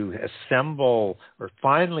to assemble, or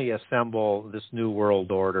finally assemble, this new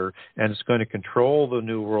world order, and it's going to control the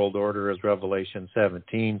new world order, as Revelation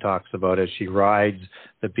 17 talks about, as she rides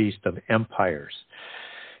the beast of empires.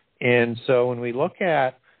 And so when we look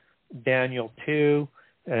at Daniel 2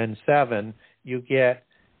 and 7, you get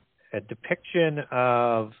a depiction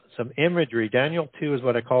of some imagery. Daniel 2 is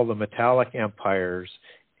what I call the metallic empires.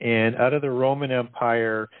 And out of the Roman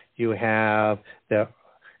Empire, you have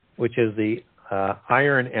which is the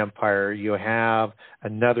Iron Empire. You have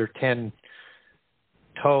another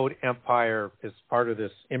 10-toed empire as part of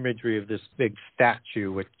this imagery of this big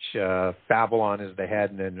statue, which Babylon is the head.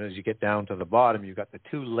 And then as you get down to the bottom, you've got the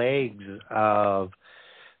two legs of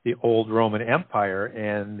the old Roman Empire,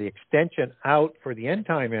 and the extension out for the end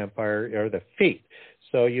time empire are the feet.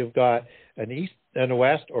 So you've got an east and a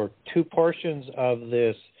west, or two portions of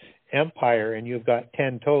this empire, and you've got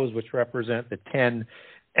 10 toes, which represent the 10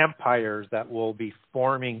 empires that will be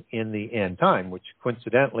forming in the end time, which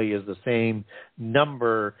coincidentally is the same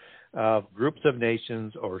number of groups of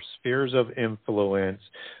nations or spheres of influence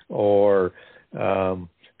or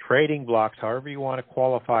trading blocks, however you want to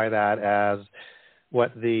qualify that, as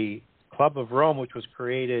what the Club of Rome, which was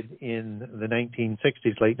created in the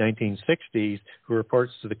 1960s, late 1960s, who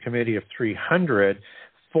reports to the Committee of 300,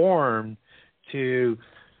 formed to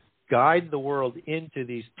guide the world into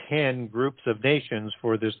these 10 groups of nations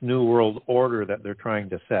for this new world order that they're trying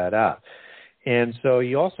to set up. And so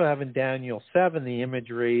you also have in Daniel 7 the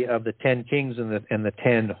imagery of the 10 kings and the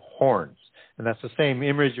 10 horns. And that's the same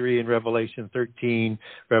imagery in Revelation 13,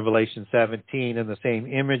 Revelation 17, and the same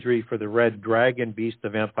imagery for the red dragon beast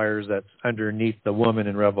of empires that's underneath the woman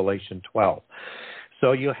in Revelation 12.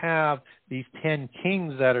 So you have these 10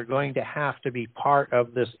 kings that are going to have to be part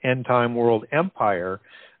of this end-time world empire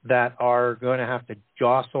that are going to have to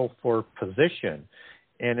jostle for position.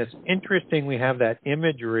 And it's interesting we have that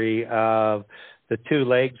imagery of the two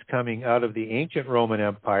legs coming out of the ancient Roman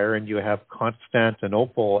Empire, and you have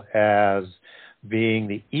Constantinople as being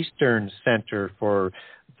the eastern center for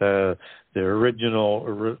the original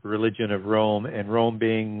religion of Rome, and Rome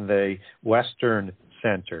being the western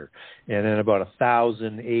center. And in about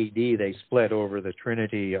 1000 AD, they split over the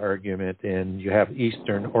Trinity argument, and you have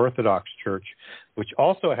Eastern Orthodox Church, which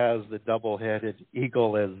also has the double-headed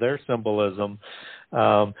eagle as their symbolism,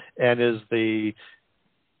 and is the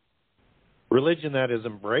religion that is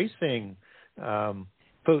embracing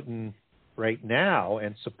Putin right now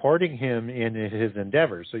and supporting him in his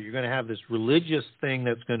endeavors. So you're going to have this religious thing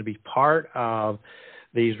that's going to be part of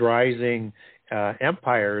these rising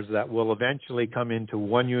empires that will eventually come into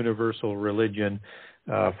one universal religion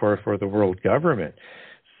for the world government.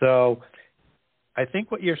 So I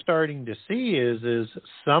think what you're starting to see is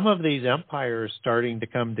some of these empires starting to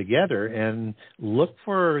come together and look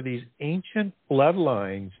for these ancient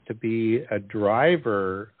bloodlines to be a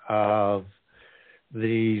driver of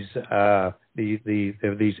these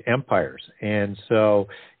empires. And so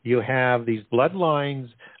you have these bloodlines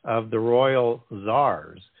of the royal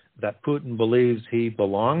czars that Putin believes he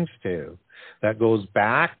belongs to, that goes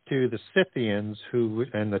back to the Scythians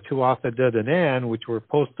and the Tuatha De Danann, which were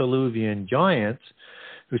post-Diluvian giants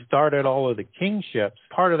who started all of the kingships,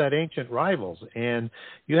 part of that ancient rivals. And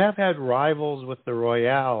you have had rivals with the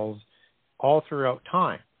royals all throughout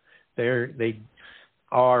time. They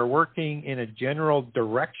are working in a general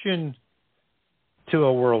direction to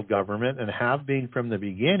a world government and have been from the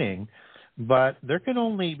beginning, but there can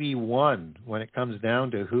only be one when it comes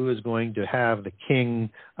down to who is going to have the king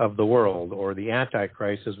of the world, or the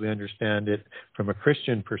Antichrist as we understand it from a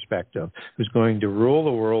Christian perspective, who's going to rule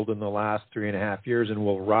the world in the last 3.5 years and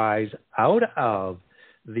will rise out of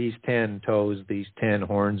these 10 toes, these 10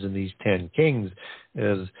 horns, and these 10 kings,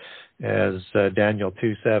 as Daniel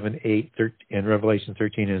 2, 7, 8, 13, and Revelation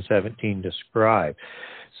 13 and 17 describe.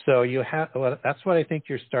 So that's what I think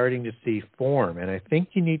you're starting to see form, and I think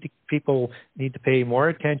people need to pay more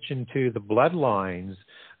attention to the bloodlines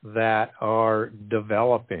that are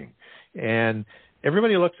developing. And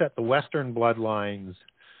everybody looks at the Western bloodlines,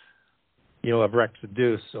 of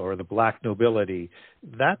Rexodus or the black nobility.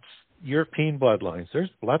 That's European bloodlines. There's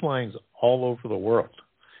bloodlines all over the world.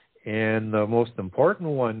 And the most important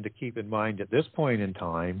one to keep in mind at this point in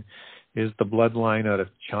time is the bloodline out of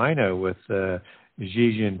China with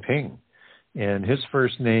Xi Jinping. And his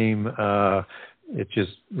first name, it's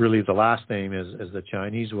just really the last name as the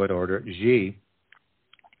Chinese would order, Xi,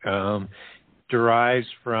 derives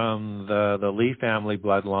from the Li family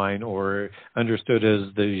bloodline, or understood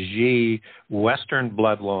as the Xi Western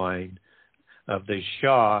bloodline of the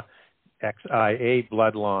Xia, XIA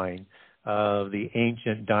bloodline of the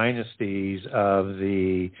ancient dynasties of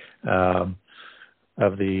the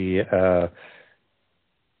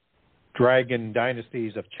dragon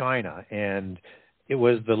dynasties of China. And it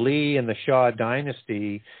was the Li and the Xia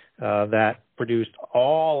dynasty that produced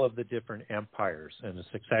all of the different empires and a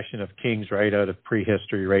succession of kings right out of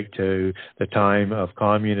prehistory right to the time of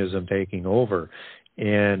communism taking over.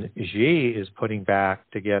 And Xi is putting back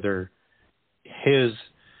together his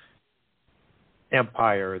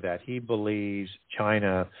empire that he believes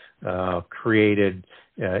China created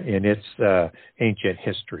in its ancient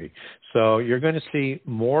history. So you're going to see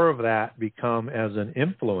more of that become as an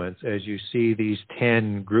influence as you see these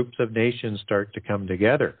 10 groups of nations start to come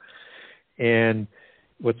together. And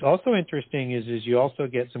what's also interesting is you also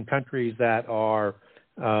get some countries that are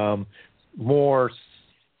more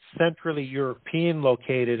centrally European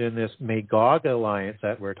located in this Magog alliance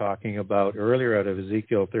that we're talking about earlier out of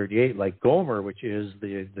Ezekiel 38, like Gomer, which is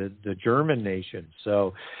the German nation.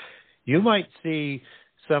 So you might see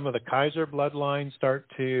some of the Kaiser bloodlines start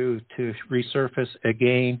to resurface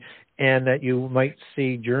again, and that you might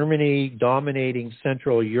see Germany dominating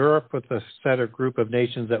Central Europe with a set of group of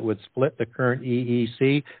nations that would split the current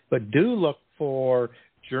EEC. But do look for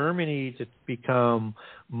Germany to become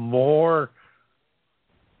more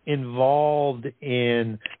involved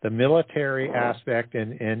in the military aspect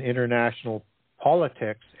and international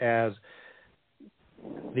politics as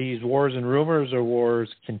these wars and rumors of wars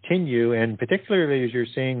continue, and particularly as you're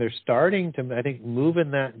seeing, they're starting to, I think, move in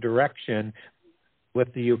that direction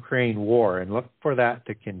with the Ukraine war, and look for that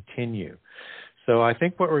to continue. So I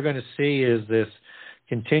think what we're going to see is this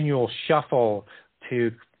continual shuffle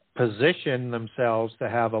to position themselves to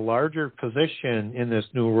have a larger position in this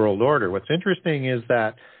New World Order. What's interesting is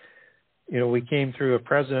that, we came through a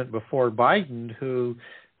president before Biden who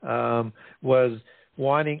was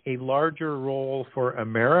wanting a larger role for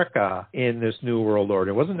America in this New World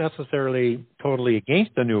Order. It wasn't necessarily totally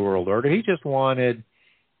against the New World Order. He just wanted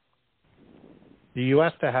the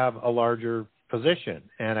U.S. to have a larger position.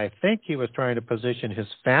 And I think he was trying to position his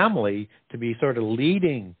family to be sort of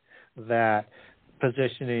leading that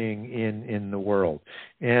positioning in the world.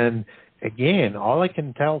 And again, all I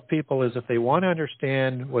can tell people is if they want to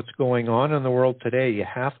understand what's going on in the world today, you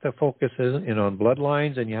have to focus in on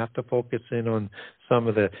bloodlines, and you have to focus in on some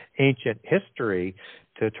of the ancient history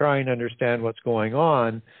to try and understand what's going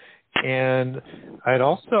on. And I'd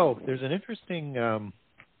also, there's an interesting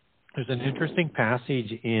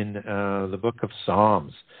passage in the book of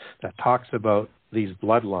Psalms that talks about these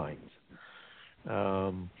bloodlines.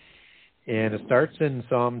 And it starts in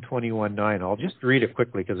Psalm 21:9. I'll just read it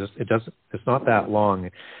quickly because it's not that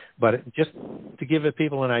long, but just to give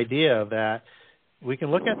people an idea that we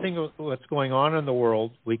can look at what's going on in the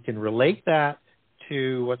world. We can relate that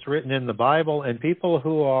to what's written in the Bible, and people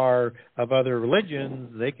who are of other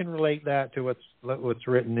religions, they can relate that to what's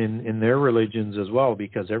written in their religions as well,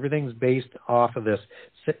 because everything's based off of this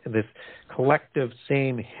collective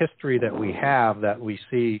same history that we have, that we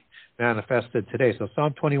see manifested today. So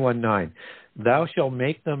Psalm 21:9, thou shalt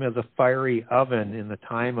make them as a fiery oven in the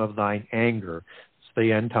time of thine anger. It's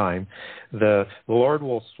the end time. The Lord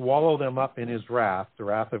will swallow them up in his wrath, the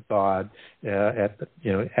wrath of God, at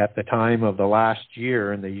the time of the last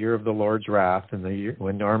year, in the year of the Lord's wrath, and the year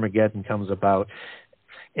when Armageddon comes about,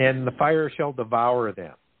 and the fire shall devour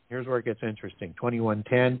them. Here's where it gets interesting.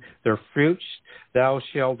 21:10, their fruits thou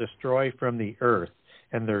shalt destroy from the earth,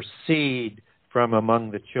 and their seed from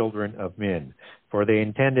among the children of men. For they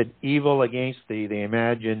intended evil against thee, they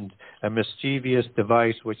imagined a mischievous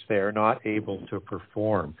device which they are not able to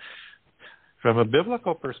perform. From a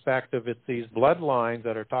biblical perspective, it's these bloodlines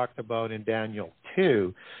that are talked about in Daniel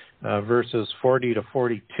 2, verses 40 to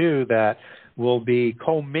 42, that will be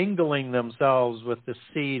commingling themselves with the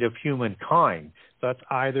seed of humankind. So that's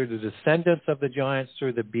either the descendants of the giants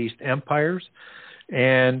through the beast empires,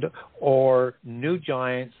 or new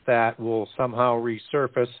giants that will somehow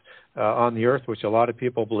resurface on the earth, which a lot of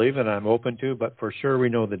people believe, and I'm open to, but for sure we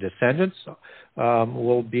know the descendants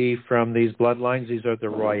will be from these bloodlines. These are the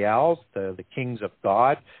royals, the kings of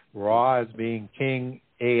God. Ra as being king.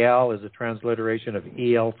 El is a transliteration of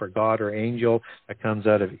El for God or angel that comes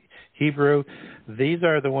out of Hebrew. These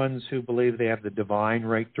are the ones who believe they have the divine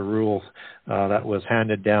right to rule that was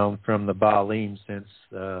handed down from the Baalim since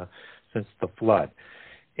the flood.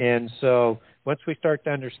 And so once we start to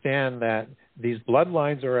understand that these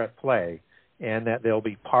bloodlines are at play, and that they'll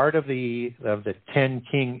be part of the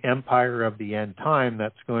 10-king empire of the end time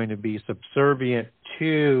that's going to be subservient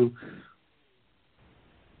to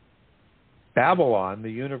Babylon,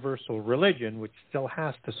 the universal religion, which still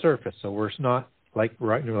has to surface. So we're not, like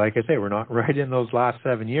I say, we're not right in those last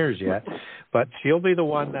 7 years yet, but she'll be the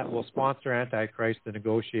one that will sponsor Antichrist to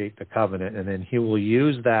negotiate the covenant, and then he will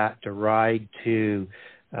use that to ride to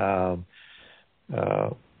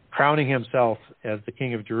crowning himself as the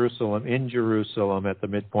king of Jerusalem in Jerusalem at the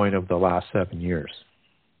midpoint of the last 7 years.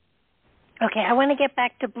 Okay, I want to get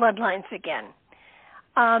back to bloodlines again.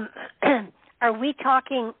 Are we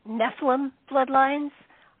talking Nephilim bloodlines?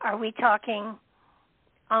 Are we talking...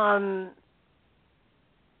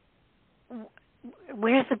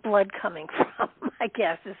 where's the blood coming from, I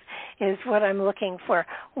guess, is what I'm looking for.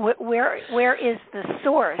 Where is the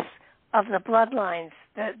source of the bloodlines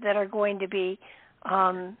that are going to be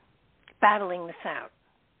battling this out?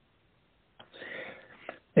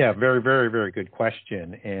 Yeah, very, very, very good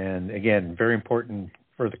question. And again, very important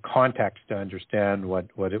for the context to understand what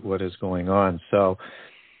is going on. So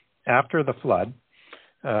after the flood,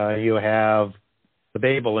 you have the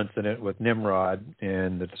Babel incident with Nimrod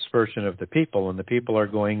and the dispersion of the people, and the people are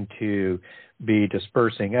going to be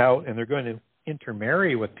dispersing out, and they're going to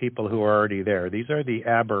intermarry with people who are already there. These are the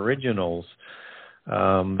Aboriginals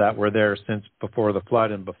that were there since before the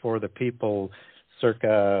flood, and before the people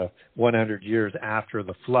circa 100 years after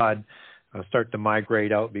the flood start to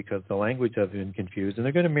migrate out because the language has been confused. And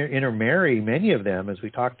they're going to intermarry, many of them, as we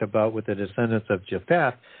talked about with the descendants of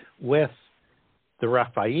Japheth, with the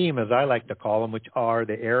Rephaim, as I like to call them, which are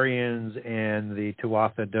the Aryans and the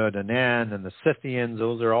Tuatha De Danann and the Scythians.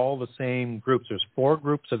 Those are all the same groups. There's 4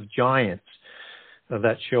 groups of giants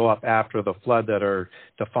that show up after the flood that are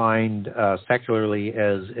defined secularly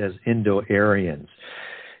as Indo-Aryans.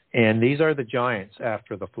 And these are the giants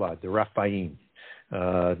after the flood, the Rephaim.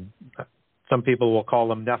 Some people will call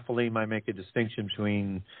them Nephilim. I make a distinction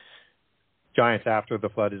between giants after the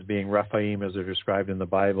flood as being Rephaim, as they're described in the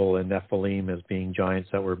Bible, and Nephilim as being giants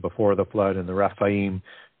that were before the flood. And the Rephaim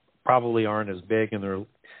probably aren't as big, and there are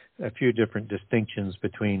a few different distinctions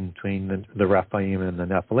between the Rephaim and the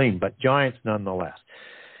Nephilim, but giants nonetheless.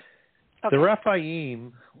 Okay. The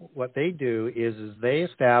Rephaim, what they do is they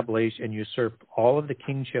establish and usurp all of the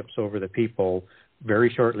kingships over the people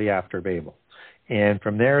very shortly after Babel. And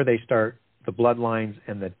from there, they start the bloodlines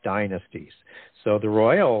and the dynasties. So the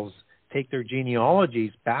royals take their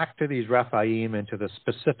genealogies back to these Rephaim and to the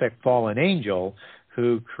specific fallen angel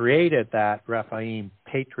who created that Rephaim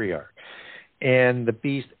patriarch. And the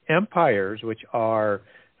beast empires, which are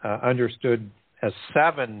understood as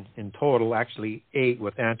 7 in total, actually 8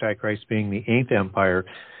 with Antichrist being the 8th empire,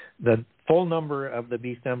 the full number of the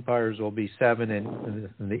beast empires will be 7, and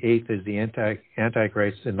the 8th is the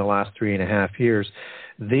Antichrist in the last 3.5 years.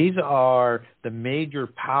 These are the major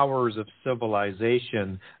powers of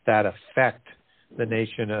civilization that affect the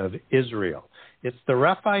nation of Israel. It's the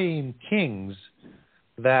Rephaim kings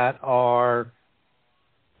that are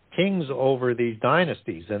kings over these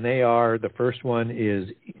dynasties, and they are, the first one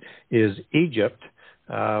is Egypt,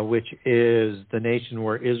 which is the nation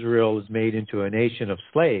where Israel is made into a nation of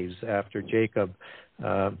slaves after Jacob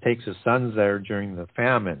takes his sons there during the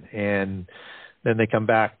famine. And then they come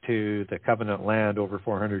back to the covenant land over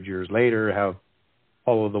 400 years later, have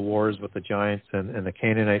all of the wars with the giants and the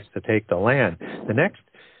Canaanites to take the land. The next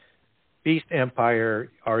beast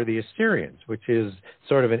empire are the Assyrians, which is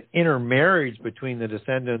sort of an intermarriage between the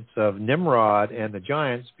descendants of Nimrod and the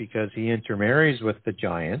giants, because he intermarries with the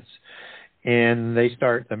giants. And they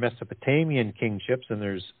start the Mesopotamian kingships, and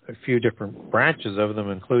there's a few different branches of them,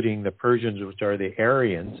 including the Persians, which are the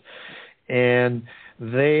Aryans. And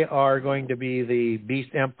they are going to be the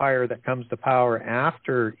beast empire that comes to power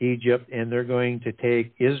after Egypt, and they're going to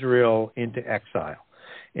take Israel into exile.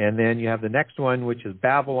 And then you have the next one, which is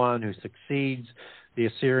Babylon, who succeeds the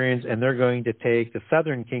Assyrians, and they're going to take the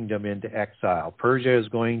southern kingdom into exile. Persia is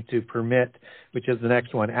going to permit, which is the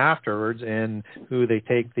next one afterwards, and who they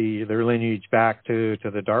take their lineage back to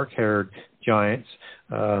the dark-haired giants,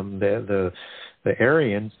 the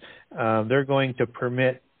Aryans. They're going to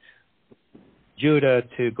permit Judah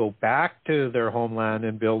to go back to their homeland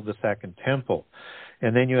and build the second temple.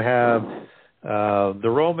 And then you have the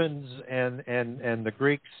Romans and the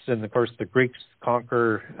Greeks, and of course the Greeks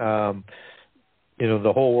conquer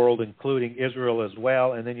the whole world, including Israel as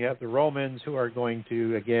well. And then you have the Romans, who are going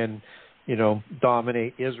to again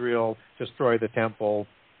dominate Israel, destroy the temple.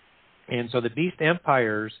 And so the beast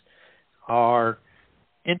empires are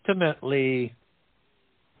intimately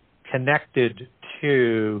connected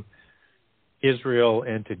to Israel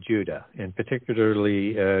and to Judah, and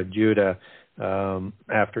particularly Judah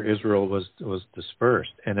after Israel was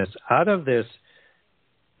dispersed. And it's out of this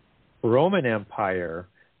Roman Empire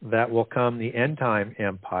that will come the end-time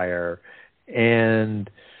empire, and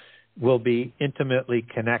will be intimately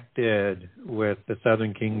connected with the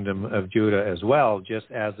southern kingdom of Judah as well, just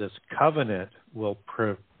as this covenant will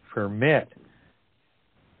permit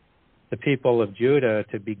the people of Judah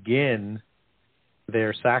to begin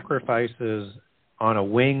their sacrifices on a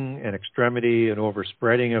wing and extremity and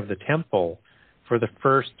overspreading of the temple for the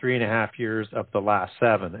first 3.5 years of the last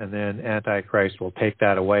 7. And then Antichrist will take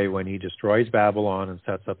that away when he destroys Babylon and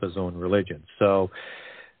sets up his own religion. So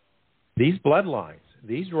these bloodlines,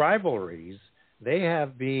 these rivalries, they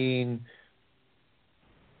have been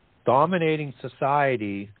dominating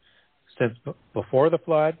society since before the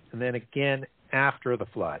flood, and then again after the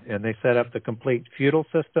flood. And they set up the complete feudal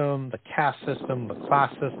system, the caste system, the class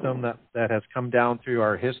system that has come down through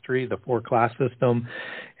our history, the 4-class system.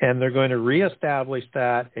 And they're going to reestablish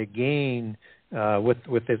that again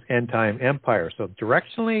with this end-time empire. So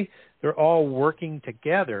directionally, they're all working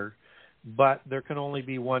together, but there can only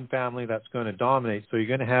be one family that's going to dominate. So you're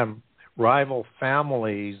going to have rival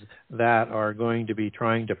families that are going to be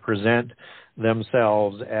trying to present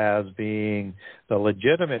themselves as being the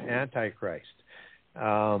legitimate Antichrist.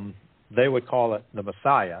 They would call it the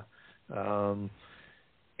Messiah.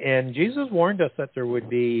 And Jesus warned us that there would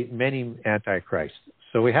be many Antichrists.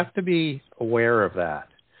 So we have to be aware of that.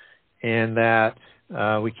 And that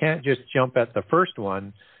we can't just jump at the first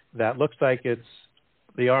one that looks like it's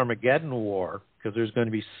the Armageddon War, because there's going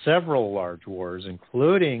to be several large wars,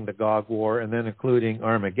 including the Gog War and then including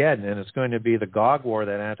Armageddon. And it's going to be the Gog War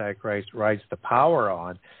that Antichrist rides to power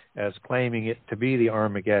on as claiming it to be the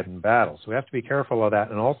Armageddon battle. So we have to be careful of that.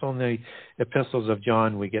 And also in the epistles of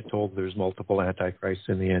John, we get told there's multiple Antichrists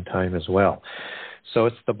in the end time as well. So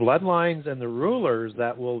it's the bloodlines and the rulers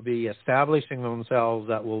that will be establishing themselves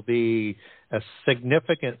that will be a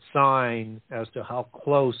significant sign as to how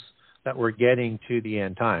close that we're getting to the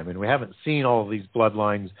end time. And we haven't seen all of these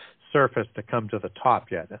bloodlines surface to come to the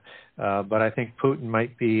top yet. But I think Putin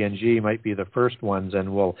might be and Xi might be the first ones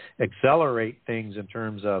and will accelerate things in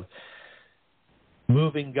terms of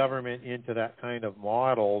moving government into that kind of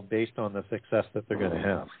model based on the success that they're going to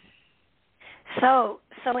have. So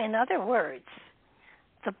in other words,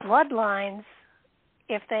 the bloodlines,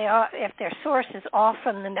 if their source is all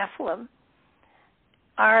from the Nephilim,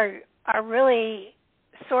 are really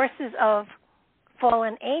sources of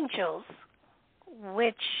fallen angels,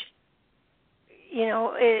 which, you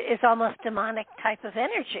know, is almost demonic type of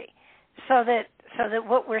energy. So that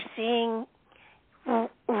what we're seeing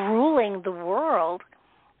ruling the world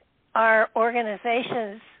are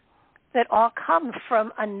organizations that all come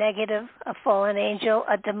from a fallen angel,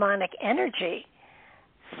 a demonic energy.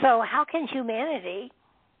 So how can humanity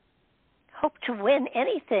hope to win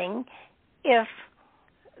anything if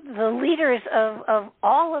the leaders of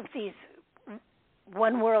all of these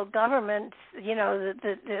one world governments, you know,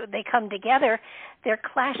 they come together, they're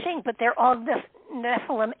clashing, but they're all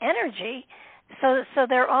Nephilim energy, so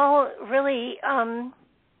they're all really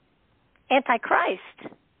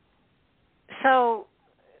Antichrist. So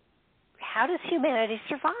how does humanity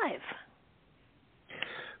survive?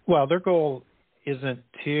 Well, their goal isn't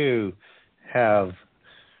to have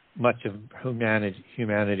much of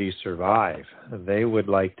humanity survive. They would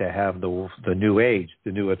like to have the new age,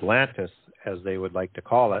 the new Atlantis, as they would like to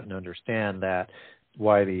call it, and understand that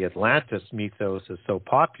why the Atlantis mythos is so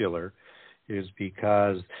popular is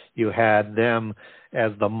because you had them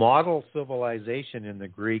as the model civilization in the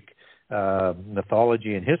Greek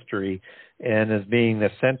mythology and history, and as being the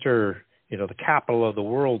center, you know, the capital of the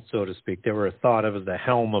world, so to speak. They were thought of as the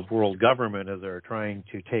helm of world government as they're trying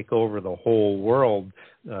to take over the whole world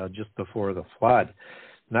just before the flood.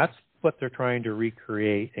 And that's what they're trying to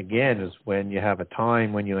recreate again, is when you have a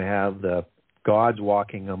time when you have the gods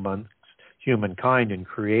walking amongst humankind and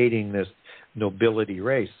creating this nobility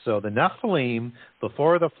race. So the Nephilim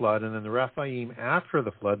before the flood and then the Rephaim after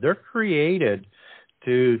the flood, they're created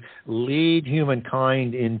to lead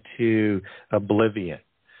humankind into oblivion.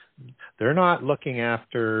 They're not looking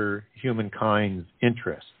after humankind's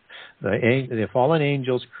interests. The fallen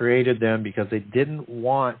angels created them because they didn't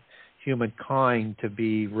want humankind to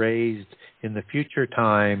be raised in the future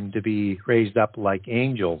time, to be raised up like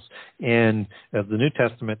angels. And as the New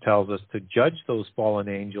Testament tells us, to judge those fallen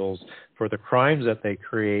angels for the crimes that they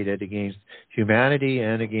created against humanity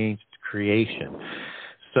and against creation.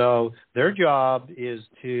 So their job is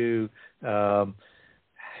to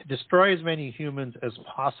destroy as many humans as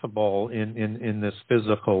possible in this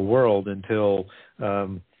physical world until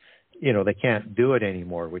they can't do it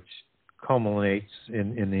anymore, which culminates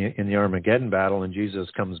in the Armageddon battle, and Jesus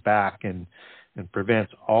comes back and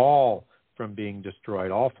prevents all from being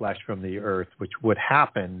destroyed, all flesh from the earth, which would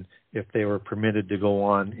happen if they were permitted to go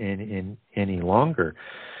on in any longer.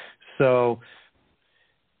 So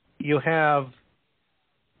you have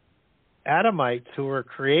Adamites who were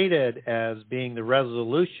created as being the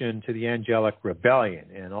resolution to the angelic rebellion.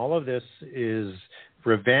 And all of this is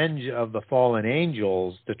revenge of the fallen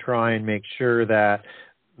angels to try and make sure that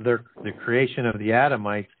the creation of the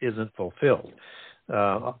Adamites isn't fulfilled.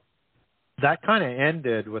 That kind of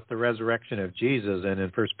ended with the resurrection of Jesus, and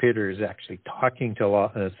in 1 Peter is actually talking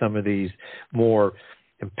to some of these more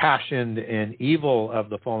impassioned and evil of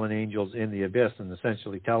the fallen angels in the abyss, and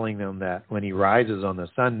essentially telling them that when he rises on the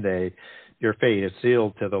Sunday, your fate is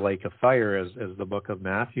sealed to the lake of fire, as the book of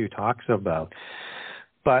Matthew talks about.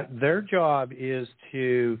 But their job is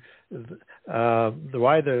to,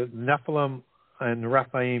 why the Nephilim and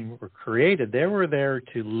Rephaim were created, they were there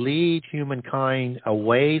to lead humankind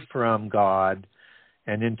away from God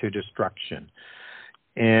and into destruction.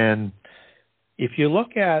 And if you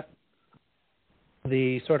look at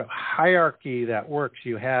the sort of hierarchy that works.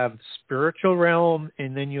 You have the spiritual realm,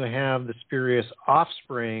 and then you have the spurious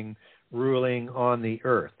offspring ruling on the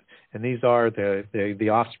earth. And these are the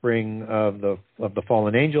offspring of the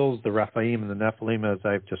fallen angels, the Rephaim and the Nephilim, as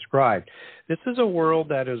I've described. This is a world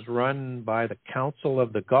that is run by the council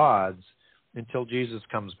of the gods until Jesus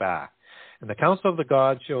comes back. And the council of the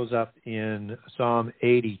gods shows up in Psalm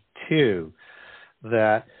 82,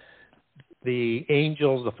 that the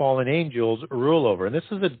angels, the fallen angels, rule over. And this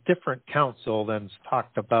is a different council than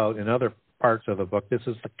talked about in other parts of the book. This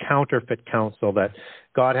is the counterfeit council, that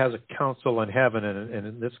God has a council in heaven,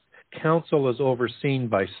 and this council is overseen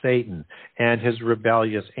by Satan and his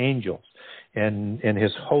rebellious angels and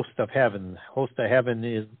his host of heaven. Host of heaven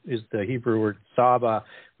is the Hebrew word Saba,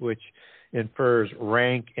 which infers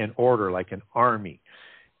rank and order, like an army.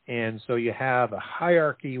 And so you have a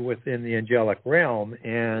hierarchy within the angelic realm,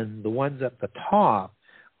 and the ones at the top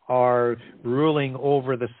are ruling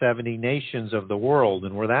over the 70 nations of the world.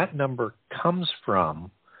 And where that number comes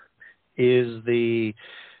from is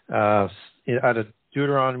out of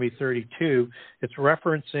Deuteronomy 32, it's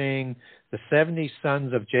referencing the 70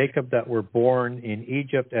 sons of Jacob that were born in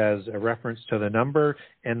Egypt as a reference to the number.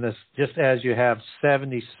 And this, just as you have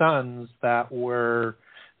 70 sons that were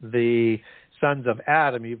the sons of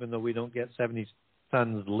Adam, even though we don't get 70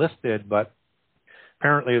 sons listed, but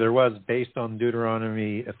apparently there was, based on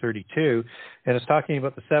Deuteronomy 32, and it's talking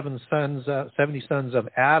about the 70 sons of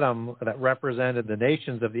Adam that represented the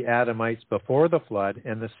nations of the Adamites before the flood,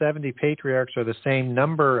 and the 70 patriarchs are the same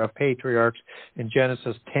number of patriarchs in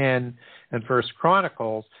Genesis 10 and First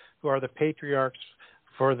Chronicles, who are the patriarchs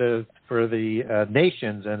for the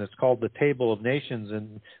nations, and it's called the Table of Nations,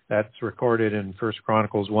 and that's recorded in First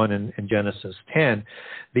Chronicles 1 and Genesis 10.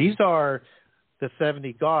 These are the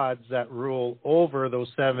 70 gods that rule over those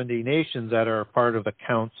 70 nations that are part of the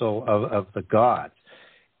council of the gods.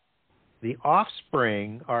 The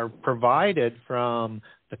offspring are provided from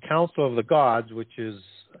the council of the gods, which is,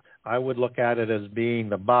 I would look at it as being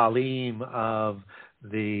the Baalim of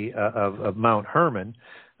Mount Hermon,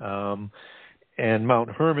 and Mount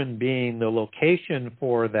Hermon being the location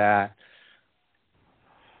for that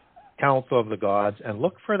council of the gods, and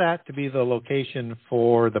look for that to be the location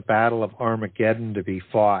for the Battle of Armageddon to be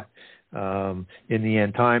fought in the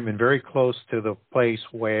end time, and very close to the place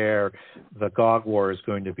where the Gog War is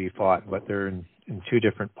going to be fought, but they're in two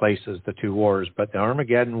different places, the two wars. But the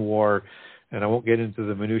Armageddon War, and I won't get into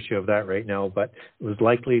the minutiae of that right now, but it was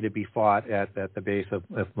likely to be fought at the base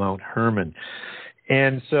of Mount Hermon.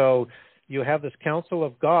 And so you have this council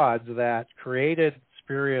of gods that created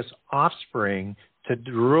spurious offspring to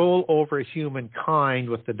rule over humankind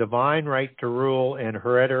with the divine right to rule and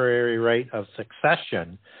hereditary right of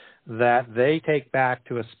succession that they take back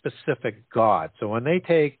to a specific god. So when they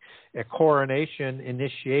take a coronation,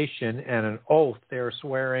 initiation, and an oath, they're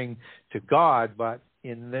swearing to God, but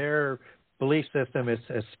in their belief system, it's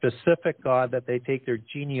a specific god that they take their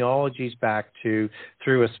genealogies back to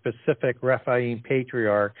through a specific Rephaim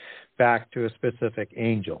patriarch back to a specific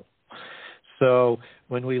angel. So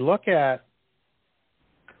when we look at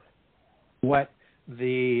what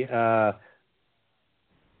the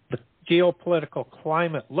geopolitical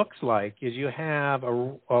climate looks like, is you have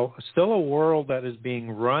still a world that is being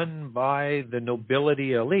run by the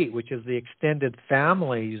nobility elite, which is the extended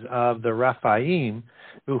families of the Rephaim,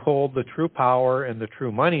 who hold the true power and the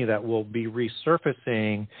true money that will be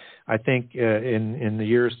resurfacing, I think, in the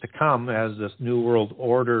years to come as this new world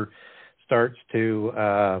order starts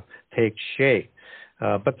to take shape.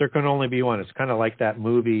 But there can only be one. It's kind of like that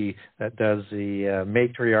movie that does the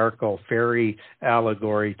matriarchal fairy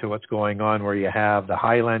allegory to what's going on, where you have the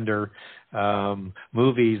Highlander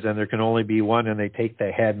movies, and there can only be one, and they take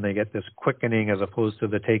the head, and they get this quickening as opposed to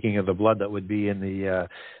the taking of the blood that would be in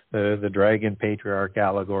the dragon patriarch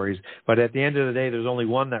allegories. But at the end of the day, there's only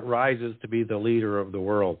one that rises to be the leader of the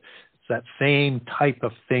world. It's that same type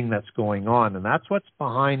of thing that's going on, and that's what's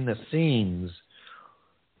behind the scenes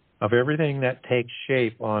of everything that takes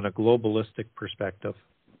shape on a globalistic perspective.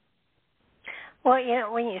 Well, you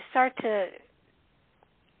know, when you start to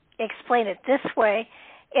explain it this way,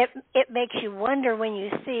 it makes you wonder when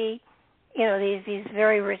you see, you know, these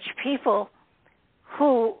very rich people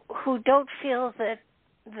who don't feel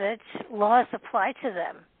that laws apply to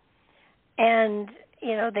them, and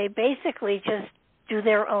you know, they basically just do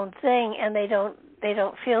their own thing, and they don't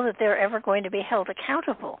feel that they're ever going to be held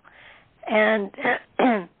accountable, and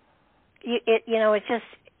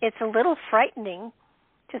it's a little frightening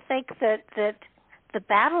to think that the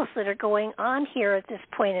battles that are going on here at this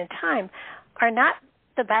point in time are not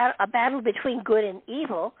a battle between good and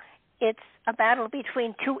evil. It's a battle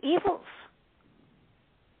between two evils.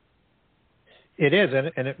 It is,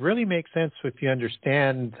 and it really makes sense if you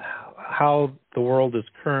understand how the world is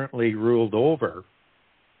currently ruled over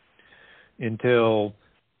until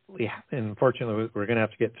and unfortunately we're going to have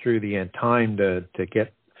to get through the end time to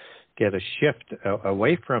get a shift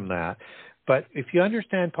away from that. But if you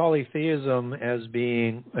understand polytheism as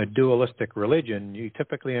being a dualistic religion, you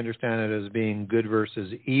typically understand it as being good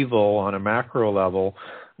versus evil on a macro level,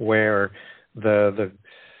 where the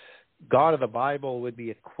God of the Bible would be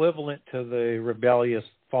equivalent to the rebellious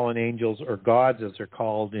fallen angels, or gods as they're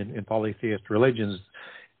called in polytheist religions,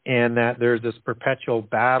 and that there's this perpetual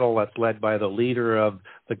battle that's led by the leader of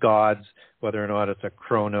the gods, whether or not it's a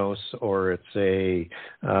Kronos or it's a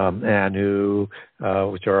Anu,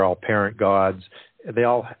 which are all parent gods. They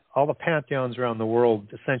all the pantheons around the world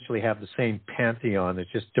essentially have the same pantheon.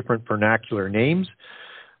 It's just different vernacular names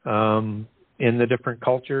in the different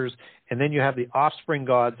cultures. And then you have the offspring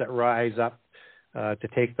gods that rise up to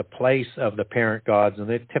take the place of the parent gods, and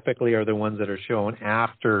they typically are the ones that are shown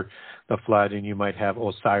after the flood. And you might have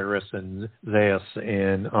Osiris and Zeus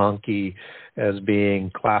and Anki as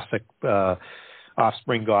being classic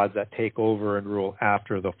offspring gods that take over and rule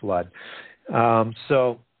after the flood.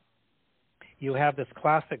 So you have this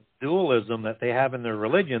classic dualism that they have in their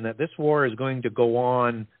religion, that this war is going to go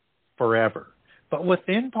on forever. But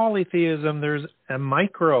within polytheism, there's a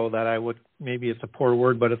micro that I would, maybe it's a poor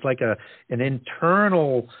word, but it's like an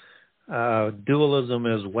internal dualism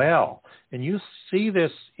as well. And you see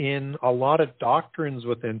this in a lot of doctrines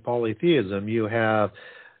within polytheism. You have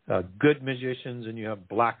good magicians and you have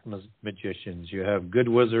black magicians. You have good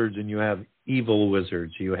wizards and you have evil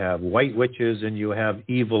wizards. You have white witches and you have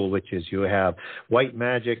evil witches. You have white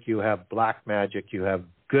magic, you have black magic, you have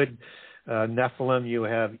good Nephilim, you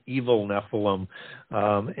have evil Nephilim.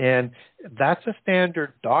 And that's a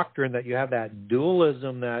standard doctrine, that you have that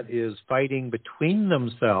dualism that is fighting between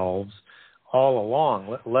themselves all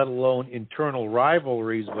along, let alone internal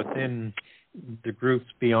rivalries within the groups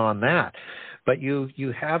beyond that. But you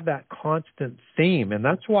have that constant theme, and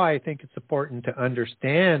that's why I think it's important to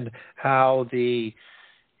understand how the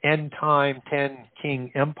end time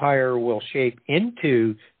 10-king empire will shape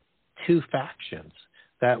into two factions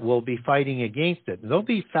that will be fighting against it. And there'll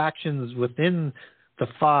be factions within the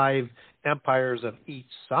 5 empires of each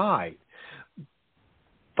side,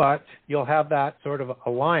 but you'll have that sort of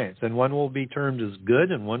alliance, and one will be termed as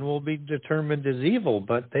good and one will be determined as evil,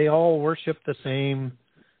 but they all worship the same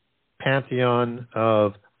pantheon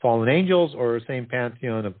of fallen angels or the same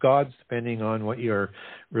pantheon of gods, depending on what your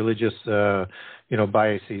religious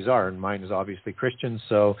biases are. And mine is obviously Christian,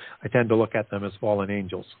 so I tend to look at them as fallen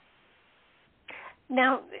angels.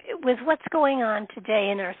 Now, with what's going on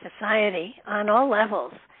today in our society on all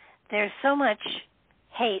levels, there's so much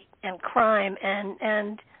hate and crime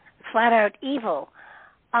and flat-out evil.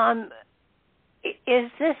 Can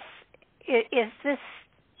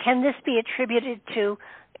this be attributed to,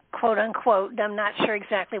 quote unquote, I'm not sure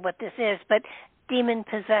exactly what this is, but demon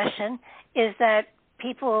possession? Is that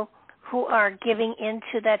people who are giving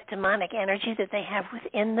into that demonic energy that they have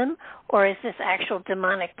within them, or is this actual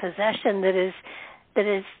demonic possession that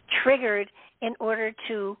is triggered in order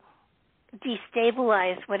to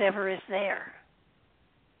destabilize whatever is there?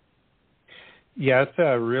 Yeah, it's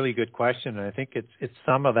a really good question. I think it's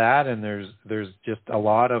some of that, and there's just a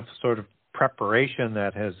lot of sort of preparation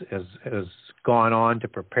that has gone on to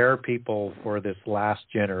prepare people for this last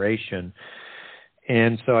generation.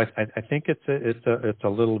 And so I think it's a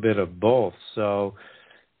little bit of both. So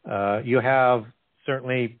you have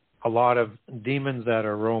certainly a lot of demons that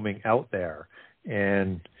are roaming out there,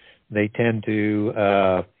 and they tend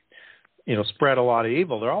to spread a lot of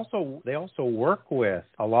evil. They also work with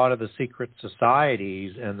a lot of the secret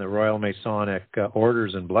societies and the Royal Masonic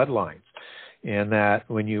orders and bloodlines. And that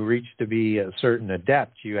when you reach to be a certain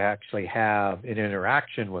adept, you actually have an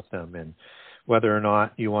interaction with them. And whether or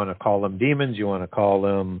not you want to call them demons, you want to call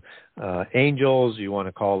them angels, you want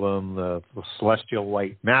to call them the celestial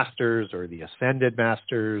white masters or the ascended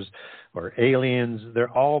masters or aliens, they're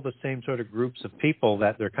all the same sort of groups of people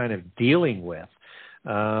that they're kind of dealing with,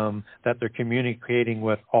 that they're communicating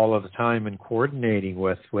with all of the time and coordinating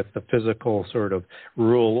with the physical sort of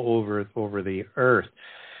rule over the earth.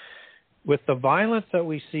 With the violence that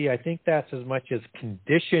we see, I think that's as much as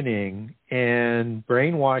conditioning and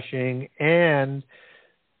brainwashing, and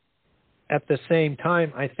at the same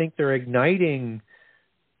time, I think they're igniting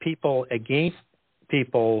people against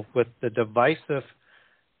people with the divisiveness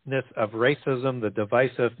of racism, the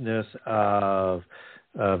divisiveness of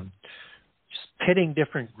pitting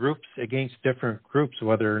different groups against different groups,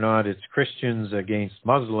 whether or not it's Christians against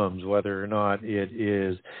Muslims, whether or not it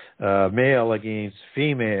is male against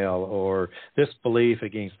female, or this belief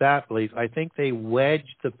against that belief. I think they wedge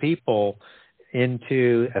the people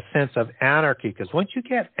into a sense of anarchy, because once you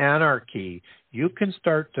get anarchy, you can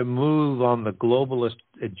start to move on the globalist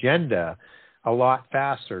agenda a lot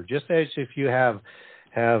faster. Just as if you have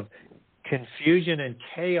confusion and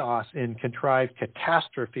chaos in contrived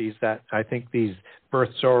catastrophes that I think these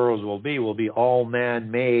birth sorrows will be all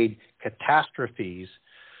man-made catastrophes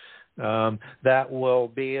that will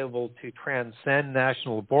be able to transcend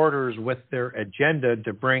national borders with their agenda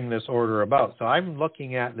to bring this order about. So I'm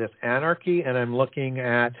looking at this anarchy, and I'm looking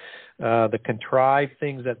at the contrived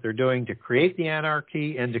things that they're doing to create the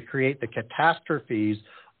anarchy and to create the catastrophes,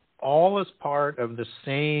 all as part of the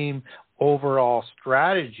same overall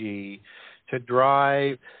strategy to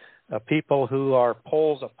drive people who are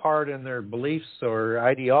poles apart in their beliefs or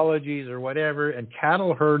ideologies or whatever, and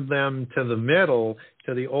cattle herd them to the middle,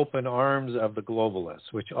 to the open arms of the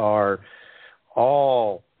globalists, which are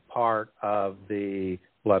all part of the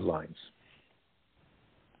bloodlines.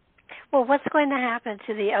 Well, what's going to happen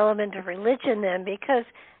to the element of religion then? Because,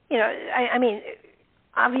 I mean,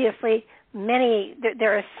 obviously,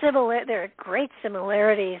 there are great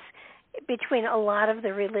similarities between a lot of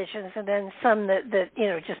the religions, and then some that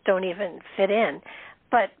just don't even fit in.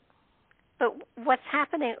 But what's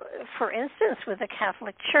happening, for instance, with the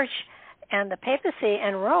Catholic Church and the papacy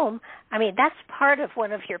and Rome, I mean, that's part of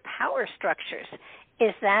one of your power structures.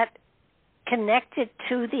 Is that connected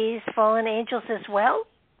to these fallen angels as well?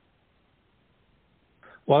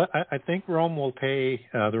 Well, I think the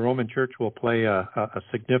Roman Church will play a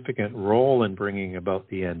significant role in bringing about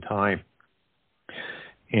the end time.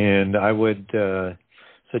 And I would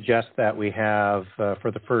suggest that we have,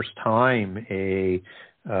 for the first time,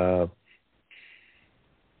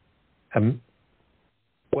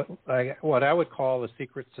 what I would call a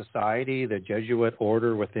secret society, the Jesuit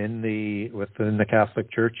order within the Catholic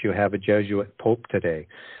Church. You have a Jesuit Pope today.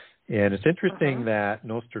 And it's interesting that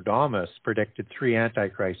Nostradamus predicted 3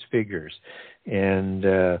 Antichrist figures.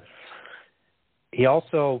 And he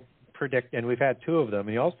also and we've had 2 of them,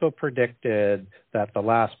 he also predicted that the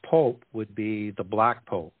last Pope would be the Black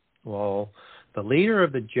Pope. Well, the leader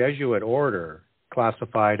of the Jesuit order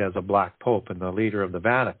classified as a Black Pope, and the leader of the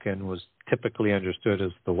Vatican was typically understood as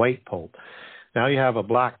the White Pope. Now you have a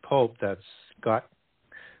Black Pope that's got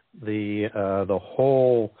the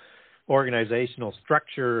whole organizational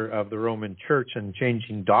structure of the Roman Church and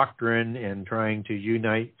changing doctrine and trying to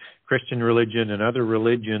unite Christian religion and other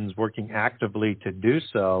religions, working actively to do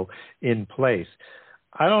so in place.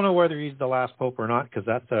 I don't know whether he's the last pope or not, because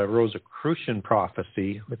that's a Rosicrucian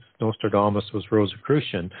prophecy. Nostradamus was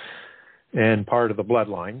Rosicrucian and part of the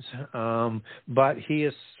bloodlines. But he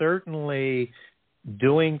is certainly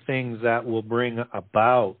doing things that will bring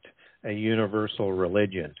about a universal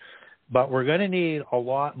religion. But we're going to need a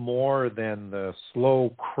lot more than the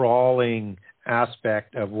slow crawling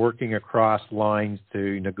aspect of working across lines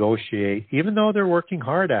to negotiate, even though they're working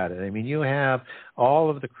hard at it. I mean, you have all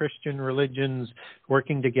of the Christian religions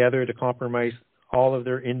working together to compromise all of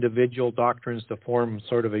their individual doctrines to form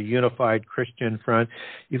sort of a unified Christian front.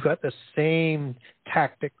 You've got the same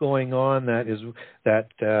tactic going on the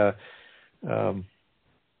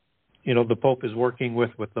Pope is working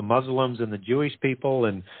with the Muslims and the Jewish people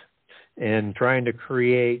and trying to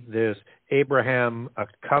create this Abraham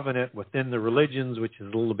covenant within the religions, which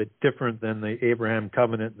is a little bit different than the Abraham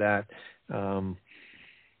covenant that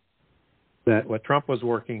what Trump was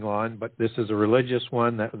working on. But this is a religious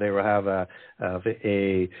one that they will have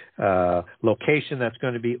a location that's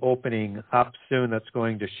going to be opening up soon. That's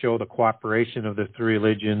going to show the cooperation of the 3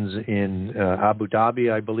 religions in Abu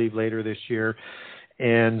Dhabi, I believe, later this year.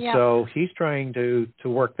 And so he's trying to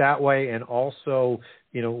work that way, and also,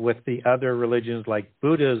 with the other religions like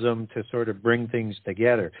Buddhism to sort of bring things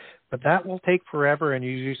together. But that will take forever, and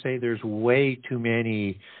you say there's way too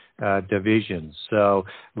many divisions. So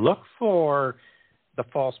look for the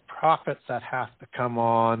false prophets that have to come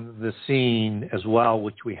on the scene as well,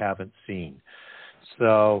 which we haven't seen.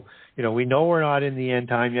 So, we know we're not in the end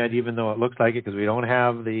time yet, even though it looks like it, because we don't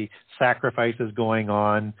have the sacrifices going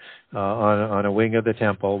on a wing of the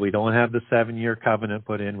temple. We don't have the 7-year covenant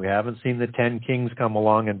put in. We haven't seen the 10 kings come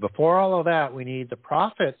along. And before all of that, we need the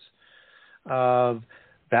prophets of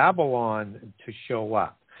Babylon to show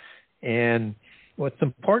up. And what's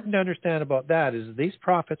important to understand about that is these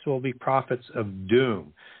prophets will be prophets of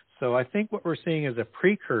doom. So I think what we're seeing is a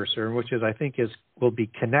precursor, which I think will be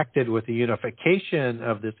connected with the unification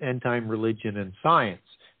of this end-time religion and science,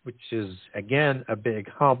 which is, again, a big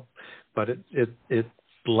hump but it's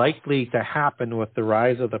likely to happen with the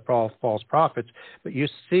rise of the false prophets. But you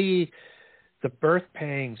see the birth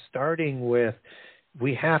pangs starting with,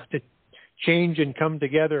 we have to change and come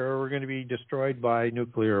together or we're going to be destroyed by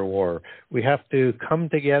nuclear war. We have to come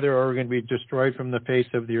together or we're going to be destroyed from the face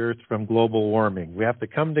of the earth from global warming. We have to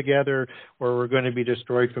come together or we're going to be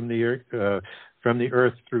destroyed from the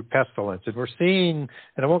earth through pestilence. And we're seeing,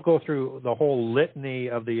 and I won't go through the whole litany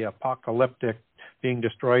of the apocalyptic being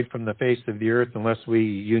destroyed from the face of the earth unless we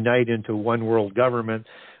unite into one world government,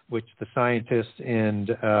 which the scientists and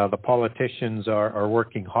the politicians are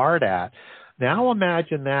working hard at. Now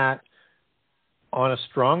imagine that on a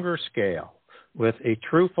stronger scale with a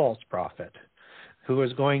true false prophet who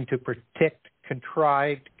is going to predict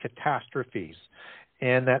contrived catastrophes,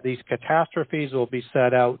 and that these catastrophes will be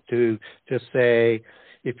set out to say,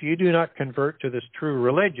 if you do not convert to this true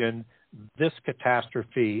religion, this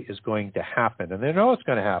catastrophe is going to happen. And they know it's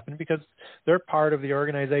going to happen because they're part of the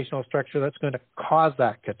organizational structure that's going to cause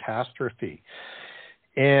that catastrophe.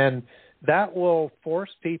 And that will force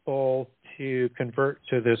people to convert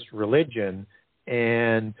to this religion.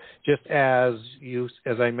 And just as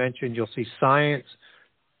I mentioned, you'll see science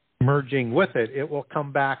merging with it. It will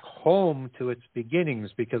come back home to its beginnings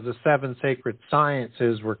because the 7 sacred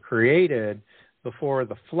sciences were created before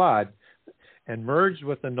the flood and merged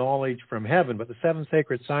with the knowledge from heaven. But the 7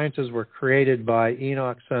 sacred sciences were created by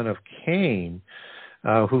Enoch, son of Cain,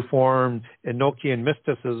 who formed Enochian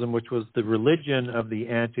mysticism, which was the religion of the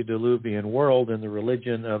antediluvian world and the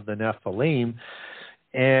religion of the Nephilim.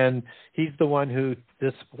 And he's the one who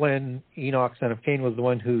disciplined, Enoch, son of Cain, was the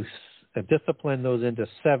one who disciplined those into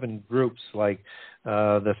 7 groups, like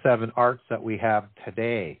the 7 arts that we have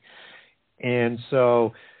today. And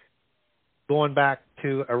so going back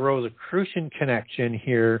to a Rosicrucian connection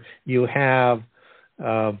here, you have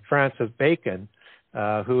Francis Bacon,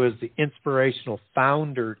 who is the inspirational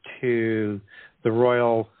founder to the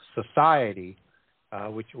Royal Society,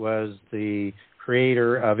 which was the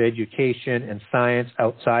creator of education and science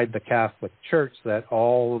outside the Catholic Church that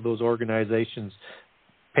all of those organizations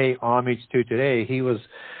pay homage to today. He was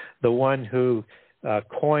the one who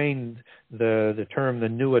coined the term the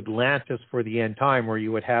New Atlantis for the end time, where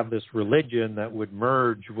you would have this religion that would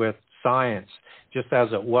merge with science, just as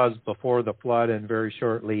it was before the flood and very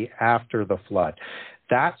shortly after the flood.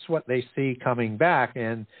 That's what they see coming back.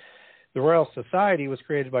 And the Royal Society was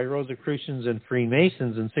created by Rosicrucians and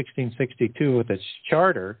Freemasons in 1662 with its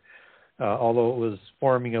charter, although it was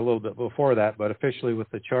forming a little bit before that, but officially with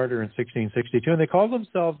the charter in 1662. And they called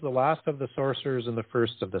themselves the last of the sorcerers and the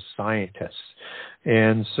first of the scientists.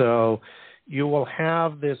 And so you will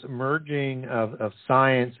have this merging of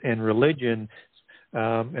science and religion,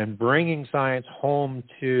 and bringing science home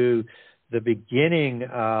to the beginning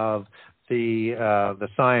of the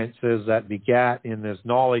sciences that begat in this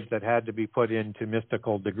knowledge that had to be put into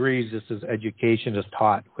mystical degrees. This is education is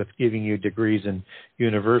taught with giving you degrees in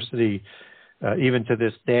university, even to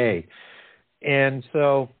this day. And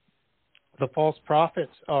so the false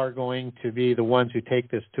prophets are going to be the ones who take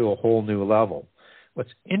this to a whole new level.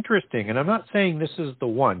 What's interesting, and I'm not saying this is the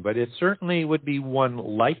one, but it certainly would be one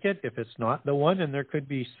like it if it's not the one, and there could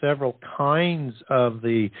be several kinds of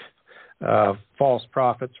the false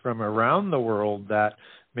prophets from around the world that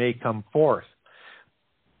may come forth.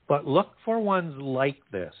 But look for ones like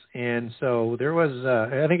this. And so there was,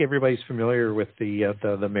 I think everybody's familiar with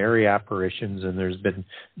the Mary apparitions, and there's been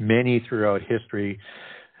many throughout history.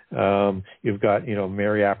 You've got,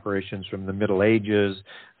 Mary apparitions from the Middle Ages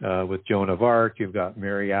with Joan of Arc. You've got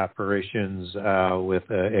Mary apparitions with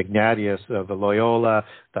Ignatius of Loyola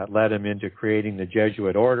that led him into creating the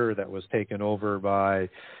Jesuit order that was taken over by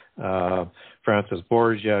Francis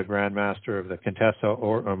Borgia, Grand Master of the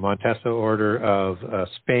Montesa Order of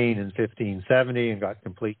Spain in 1570, and got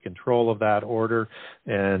complete control of that order.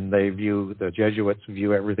 And the Jesuits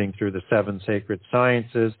view everything through the 7 sacred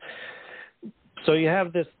sciences. So you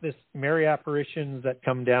have this Mary apparitions that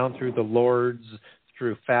come down through the Lourdes,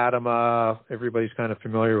 through Fatima. Everybody's kind of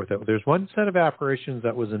familiar with it. There's one set of apparitions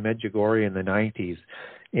that was in Medjugorje in the 90s.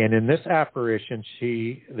 And in this apparition,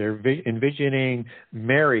 they're envisioning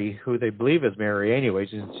Mary, who they believe is Mary anyways,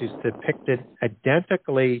 and she's depicted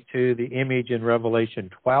identically to the image in Revelation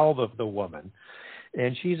 12 of the woman.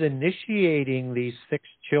 And she's initiating these 6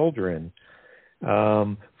 children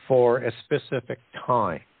for a specific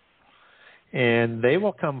time. And they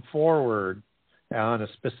will come forward on a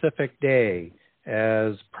specific day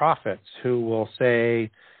as prophets who will say,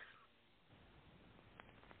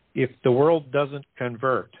 if the world doesn't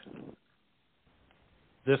convert,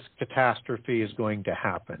 this catastrophe is going to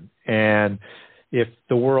happen. And if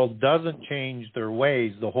the world doesn't change their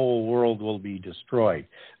ways, the whole world will be destroyed.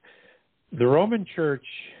 The Roman Church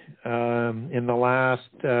in the last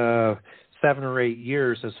 7 or 8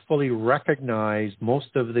 years has fully recognized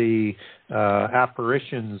most of the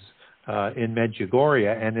apparitions in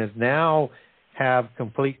Medjugorje and is now have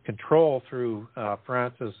complete control through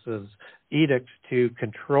Francis's edicts to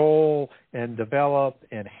control and develop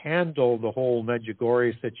and handle the whole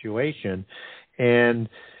Medjugorje situation. And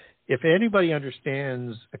if anybody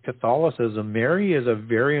understands Catholicism, Mary is a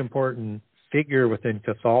very important figure within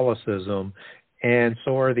Catholicism, and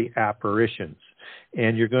so are the apparitions.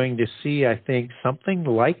 And you're going to see, I think, something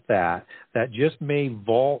like that just may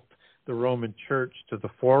vault the Roman Church to the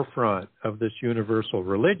forefront of this universal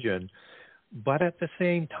religion. But at the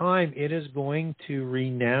same time, it is going to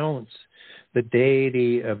renounce the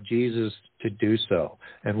deity of Jesus to do so,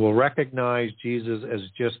 and will recognize Jesus as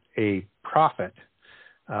just a prophet,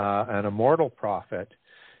 an immortal prophet,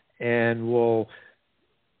 and will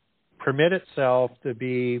permit itself to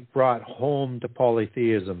be brought home to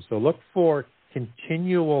polytheism. So look for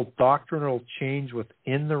continual doctrinal change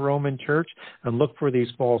within the Roman Church, and look for these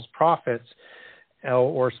false prophets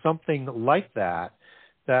or something like that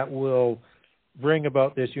will bring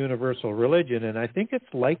about this universal religion. And I think it's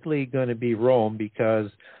likely going to be Rome, because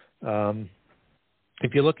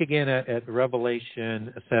if you look again at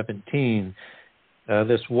Revelation 17,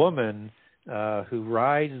 this woman who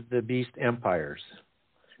rides the beast empires,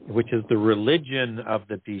 which is the religion of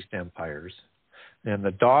the beast empires, and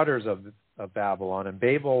the daughters of Babylon. And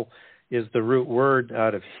Babel is the root word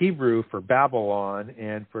out of Hebrew for Babylon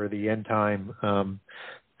and for the end time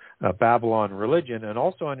Babylon religion. And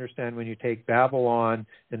also understand, when you take Babylon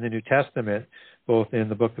in the New Testament, both in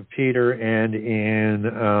the book of Peter and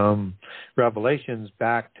in Revelations,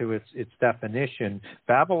 back to its definition,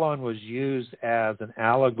 Babylon was used as an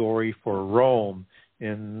allegory for Rome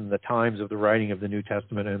in the times of the writing of the New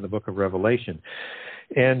Testament and the book of Revelation.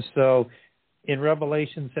 And so in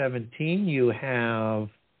Revelation 17, you have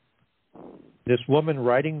this woman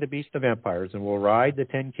riding the beast of empires, and will ride the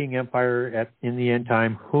 10-king empire in the end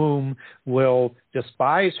time, whom will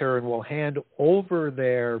despise her and will hand over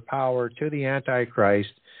their power to the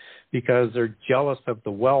Antichrist, because they're jealous of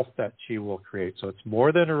the wealth that she will create. So it's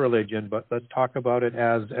more than a religion, but let's talk about it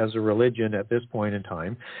as a religion at this point in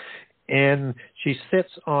time. And she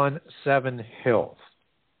sits on 7 hills.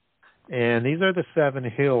 And these are the 7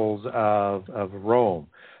 hills of Rome.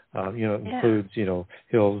 It includes,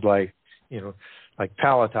 hills like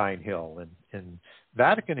Palatine Hill. And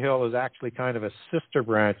Vatican Hill is actually kind of a sister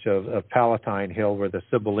branch of Palatine Hill, where the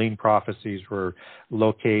Sibylline prophecies were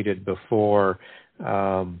located before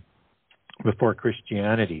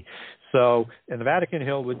Christianity. So, and the Vatican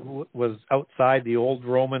Hill was outside the old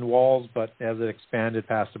Roman walls, but as it expanded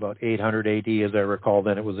past about 800 AD, as I recall,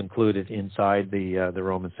 then it was included inside the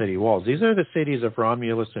Roman city walls. These are the cities of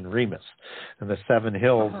Romulus and Remus, and the 7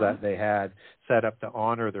 hills that they had set up to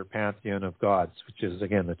honor their pantheon of gods, which is,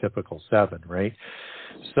 again, the typical 7, right?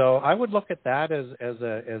 So I would look at that as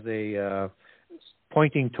a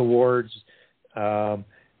pointing towards the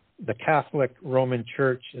Catholic Roman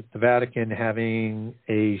Church at the Vatican having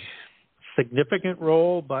a significant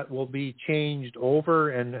role, but will be changed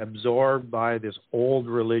over and absorbed by this old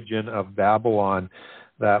religion of Babylon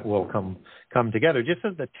that will come together. Just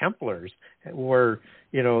as the Templars were,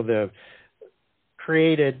 the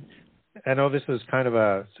created. I know this is kind of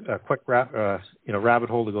a quick rabbit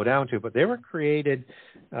hole to go down to, but they were created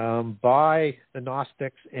by the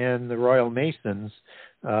Gnostics and the Royal Masons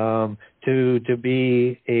to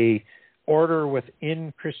be a order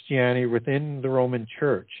within Christianity, within the Roman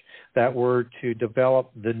Church, that were to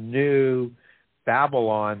develop the new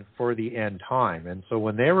Babylon for the end time. And so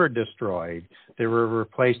when they were destroyed, they were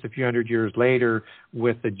replaced a few hundred years later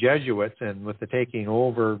with the Jesuits, and with the taking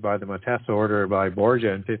over by the Montesa order by Borgia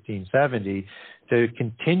in 1570 to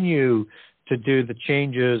continue to do the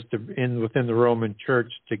changes within the Roman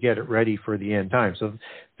Church to get it ready for the end time. So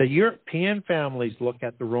the European families look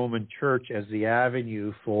at the Roman Church as the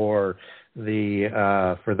avenue for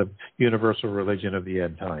the universal religion of the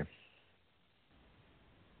end time.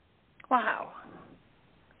 Wow.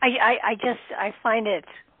 I find it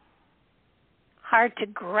hard to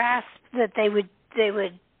grasp that they would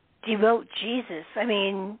devote Jesus. I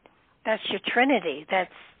mean, that's your Trinity.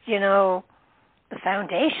 That's, the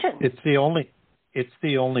foundation. It's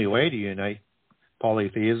the only way to unite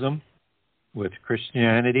polytheism with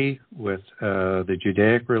Christianity, with the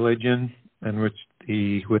Judaic religion, and with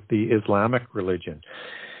the Islamic religion.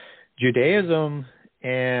 Judaism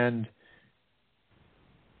and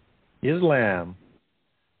Islam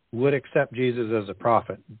would accept Jesus as a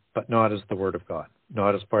prophet, but not as the Word of God,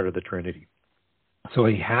 not as part of the Trinity. So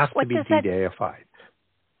he has to be de-deified.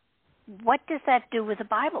 What does that do with the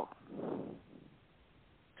Bible?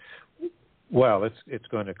 Well, it's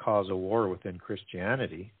going to cause a war within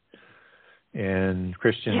Christianity, and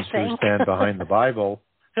Christians who stand behind the Bible,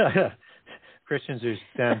 Christians who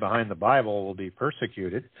stand behind the Bible will be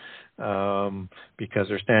persecuted because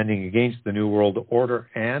they're standing against the New World Order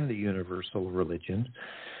and the universal religion,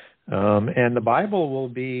 and the Bible will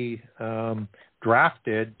be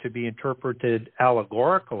drafted to be interpreted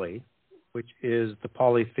allegorically, which is the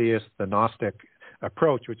polytheist, the Gnostic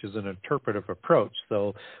approach, which is an interpretive approach.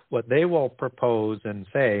 So what they will propose and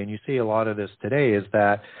say, and you see a lot of this today, is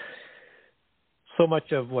that so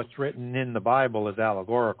much of what's written in the Bible is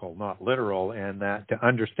allegorical, not literal, and that to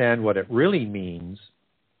understand what it really means,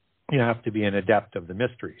 you have to be an adept of the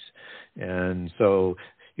mysteries. And so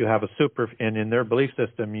you have and in their belief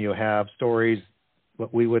system, you have stories,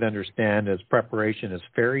 what we would understand as preparation as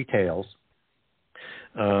fairy tales,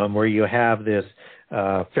 where you have this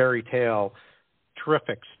fairy tale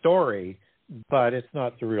terrific story, but it's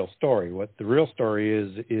not the real story. What the real story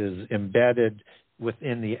is embedded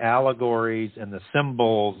within the allegories and the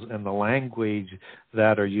symbols and the language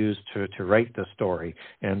that are used to write the story.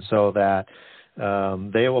 And so that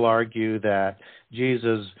they will argue that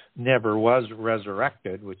Jesus never was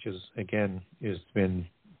resurrected, which is, again, has been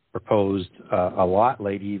proposed a lot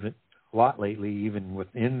lately, even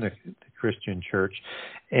within the Christian church,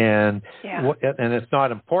 and it's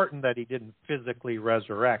not important that he didn't physically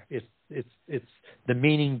resurrect. It's the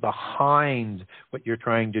meaning behind what you're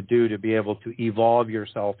trying to do to be able to evolve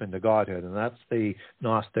yourself into Godhood, and that's the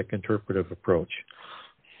Gnostic interpretive approach.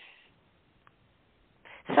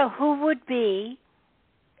 So who would be?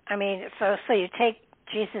 I mean, so you take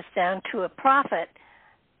Jesus down to a prophet.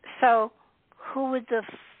 So who would the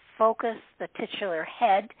focus, the titular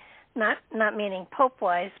head? Not meaning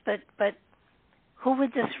Pope-wise, but who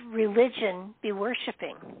would this religion be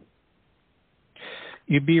worshiping?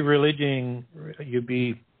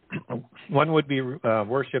 One would be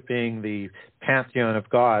worshiping the pantheon of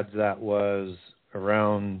gods that was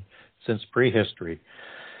around since prehistory.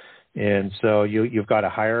 And so you've got a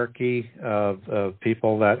hierarchy of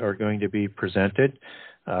people that are going to be presented.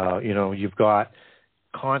 You've got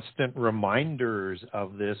constant reminders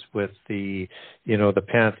of this with the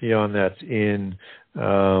pantheon that's in,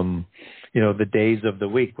 the days of the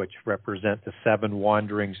week, which represent the 7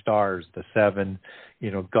 wandering stars, the 7,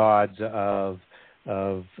 gods of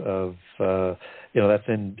that's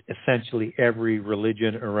in essentially every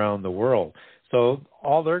religion around the world. So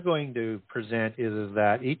all they're going to present is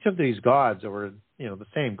that each of these gods are, the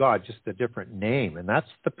same God, just a different name. And that's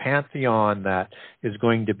the pantheon that is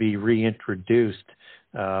going to be reintroduced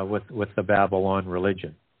with the Babylon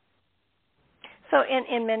religion. So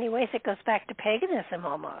in many ways it goes back to paganism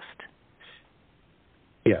almost.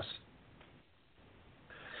 Yes.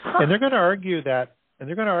 Huh. And they're going to argue that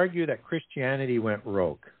Christianity went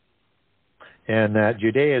rogue, and that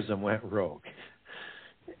Judaism went rogue,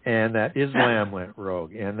 and that Islam went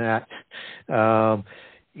rogue, and that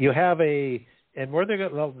you have and where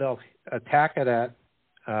they'll attack it at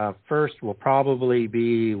first will probably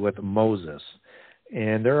be with Moses.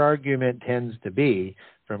 And their argument tends to be,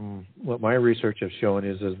 from what my research has shown,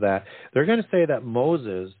 is that they're going to say that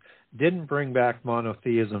Moses didn't bring back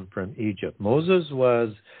monotheism from Egypt. Moses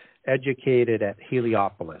was educated at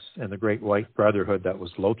Heliopolis and the Great White Brotherhood that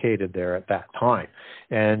was located there at that time.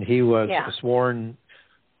 And he was sworn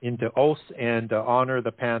into oaths and to honor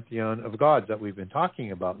the pantheon of gods that we've been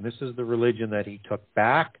talking about. And this is the religion that he took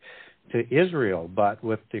back to Israel. But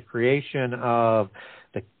with the creation of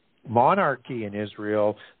the monarchy in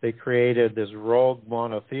Israel, they created this rogue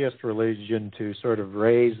monotheist religion to sort of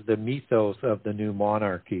raise the mythos of the new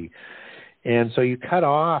monarchy. And so you cut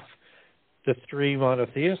off the 3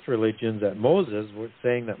 monotheist religions at Moses,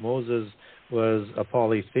 saying that Moses was a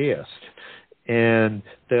polytheist. And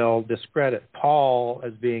they'll discredit Paul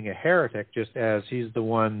as being a heretic, just as he's the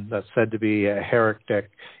one that's said to be a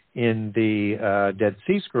heretic in the Dead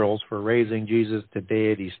Sea Scrolls for raising Jesus to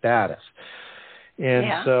deity status.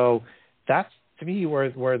 And so that's, to me,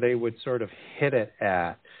 where they would sort of hit it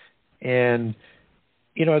at. And,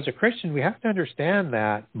 as a Christian, we have to understand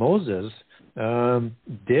that Moses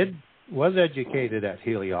was educated at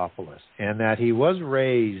Heliopolis, and that he was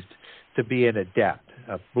raised to be an adept,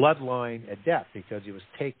 a bloodline adept, because he was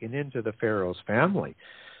taken into the Pharaoh's family.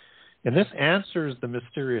 And this answers the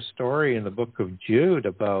mysterious story in the book of Jude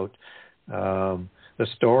about the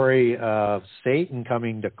story of Satan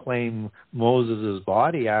coming to claim Moses'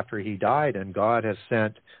 body after he died, and God has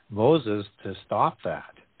sent Moses to stop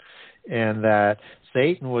that. and that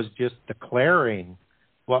Satan was just declaring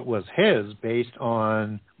what was his based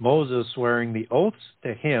on Moses swearing the oaths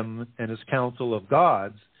to him and his council of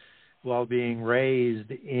gods while being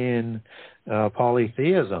raised in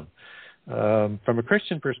polytheism. From a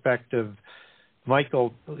Christian perspective,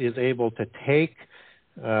 Michael is able to take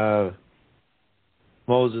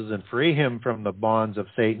Moses and free him from the bonds of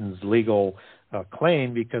Satan's legal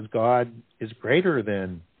claim, because God is greater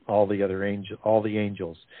than all the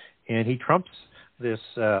angels, and he trumps this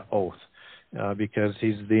oath because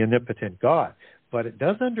he's the omnipotent God. But it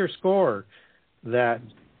does underscore that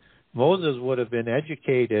Moses would have been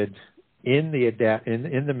educated in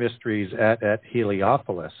the mysteries at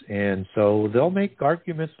Heliopolis, and so they'll make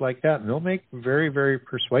arguments like that, and they'll make very, very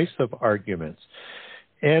persuasive arguments.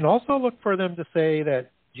 And also look for them to say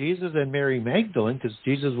that Jesus and Mary Magdalene, because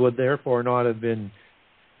Jesus would therefore not have been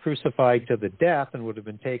crucified to the death and would have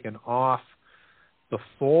been taken off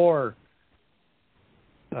before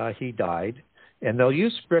he died. And they'll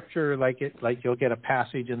use scripture like you'll get a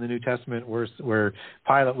passage in the New Testament where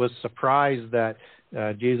Pilate was surprised that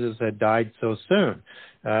Jesus had died so soon,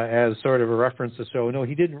 as sort of a reference to show, no,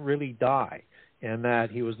 he didn't really die, and that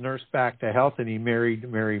he was nursed back to health, and he married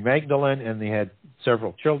Mary Magdalene, and they had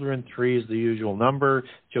several children. 3 is the usual number,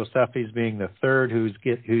 Josephus being the third, who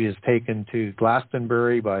is taken to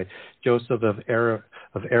Glastonbury by Joseph of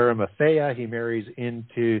Arimathea. He marries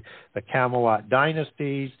into the Camelot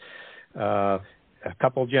dynasties. A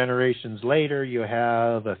couple generations later, you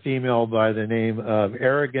have a female by the name of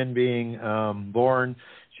Aragon being born.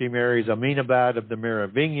 She marries Amenemhat of the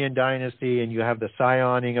Merovingian dynasty, and you have the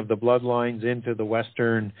scioning of the bloodlines into the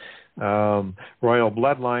Western royal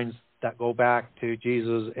bloodlines that go back to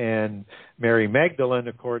Jesus and Mary Magdalene,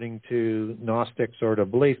 according to Gnostic sort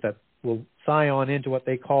of belief, that will scion into what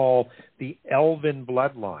they call the Elven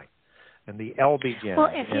bloodline. And the Elbigen.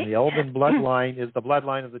 And the Elven bloodline is the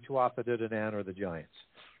bloodline of the Tuatha De Danann, or the giants.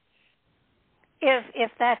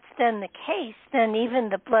 If that's then the case, then even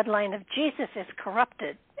the bloodline of Jesus is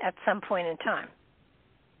corrupted at some point in time.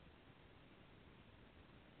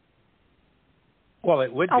 Well,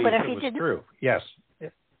 it would be if it was true. Yes.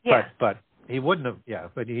 Yeah. But he wouldn't have. Yeah.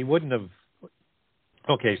 But he wouldn't have.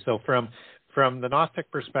 Okay. So from the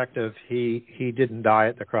Gnostic perspective, he didn't die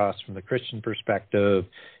at the cross. From the Christian perspective,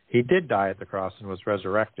 he did die at the cross and was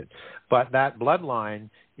resurrected. But that bloodline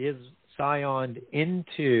is scioned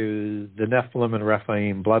into the Nephilim and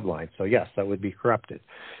Rephaim bloodline. So, yes, that would be corrupted.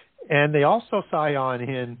 And they also scion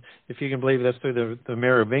in, if you can believe this, through the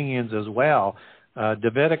Merovingians as well,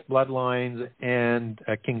 Davidic bloodlines and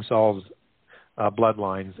King Saul's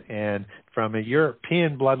bloodlines. And from a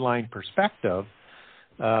European bloodline perspective,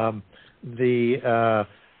 the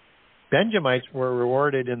Benjamites were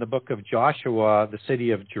rewarded in the book of Joshua, the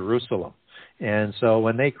city of Jerusalem. And so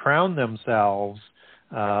when they crowned themselves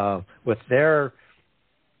with their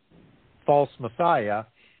false Messiah,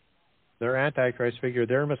 their Antichrist figure,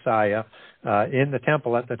 their Messiah, in the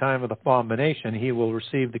temple at the time of the abomination, he will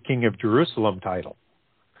receive the King of Jerusalem title.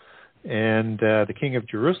 And the King of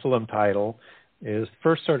Jerusalem title is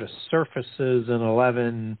first sort of surfaces in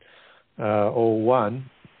 1101.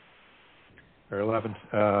 Or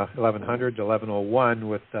 1100 to 1101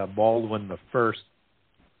 with Baldwin I,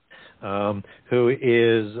 who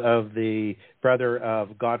is of the brother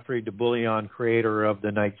of Godfrey de Bouillon, creator of the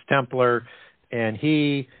Knights Templar, and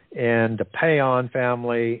he and the Payon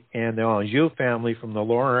family and the Anjou family from the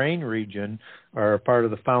Lorraine region are part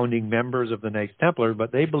of the founding members of the Knights Templar,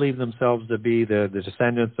 but they believe themselves to be the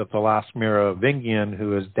descendants of the last Merovingian,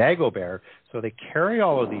 who is Dagobert. So they carry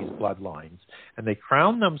all of these bloodlines, and they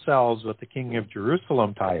crown themselves with the King of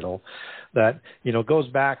Jerusalem title that, goes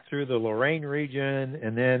back through the Lorraine region,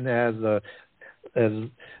 and then as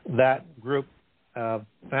that group of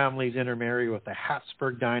families intermarry with the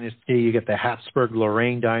Habsburg dynasty, you get the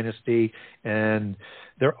Habsburg-Lorraine dynasty, and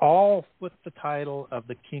they're all with the title of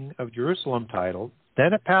the King of Jerusalem title.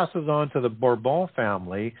 Then it passes on to the Bourbon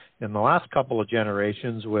family in the last couple of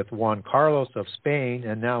generations with Juan Carlos of Spain,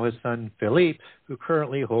 and now his son Philippe, who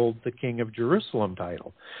currently holds the King of Jerusalem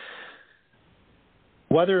title.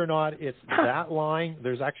 Whether or not it's that line,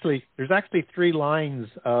 there's actually 3 lines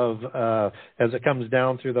of, as it comes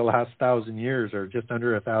down through the last 1,000 years, or just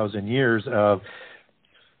under 1,000 years, of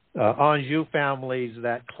Anjou families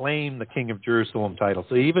that claim the King of Jerusalem title.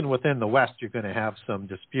 So even within the West, you're going to have some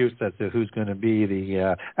disputes as to who's going to be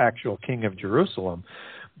the actual King of Jerusalem.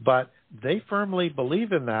 But they firmly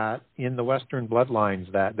believe in that in the Western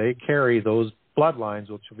bloodlines, that they carry those bloodlines,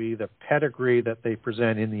 which will be the pedigree that they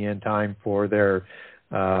present in the end time for their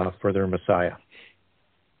Messiah.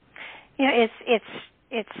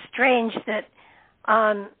 It's strange that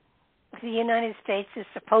the United States is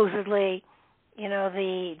supposedly,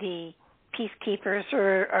 the peacekeepers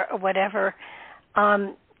or whatever,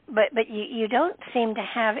 but you don't seem to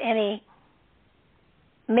have any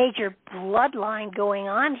major bloodline going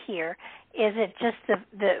on here. Is it just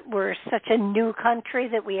that we're such a new country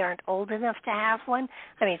that we aren't old enough to have one?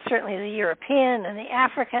 I mean, certainly the European and the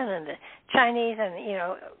African and the Chinese and,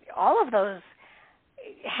 all of those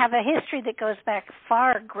have a history that goes back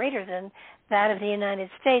far greater than that of the United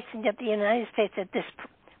States, and yet the United States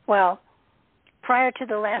prior to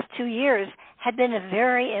the last 2 years, had been a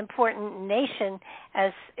very important nation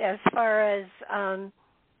as far as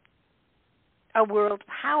a world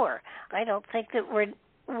power. I don't think that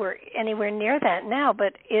we're anywhere near that now,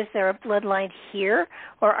 but is there a bloodline here,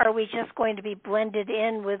 or are we just going to be blended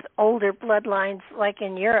in with older bloodlines like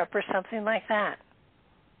in Europe or something like that?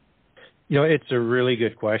 It's a really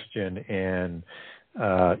good question, and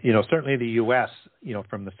certainly the U.S.,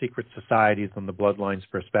 from the secret societies and the bloodlines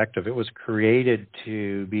perspective, it was created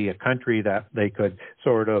to be a country that they could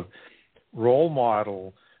sort of role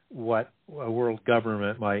model what a world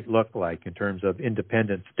government might look like in terms of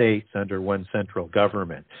independent states under one central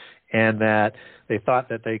government, and that they thought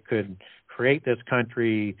that they could create this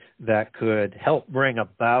country that could help bring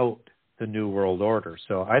about the New World Order.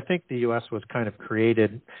 So I think the U.S. was kind of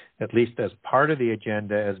created, at least as part of the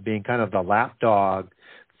agenda, as being kind of the lapdog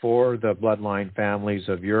for the bloodline families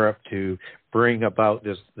of Europe to bring about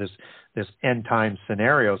this end time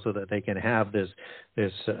scenario, so that they can have this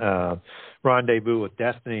rendezvous with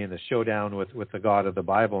destiny and the showdown with the God of the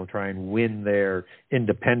Bible and try and win their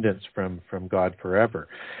independence from God forever.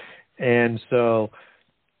 And so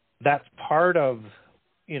that's part of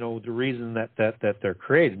the reason that they're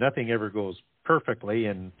created. Nothing ever goes perfectly,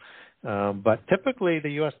 and but typically the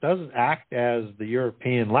U.S. does act as the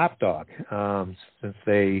European lapdog since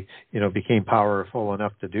they became powerful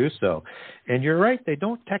enough to do so. And you're right, they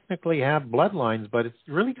don't technically have bloodlines, but it's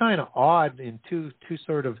really kind of odd in two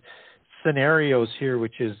sort of scenarios here,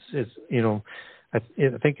 which is I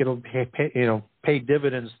think it'll pay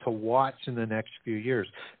dividends to watch in the next few years.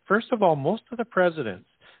 First of all, most of the presidents,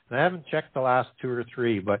 and I haven't checked the last 2 or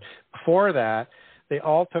 3, but before that, they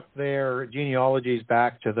all took their genealogies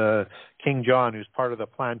back to the King John, who's part of the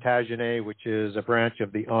Plantagenet, which is a branch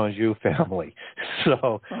of the Anjou family.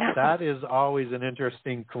 So that is always an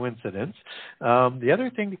interesting coincidence. The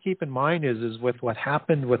other thing to keep in mind is with what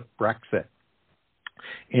happened with Brexit.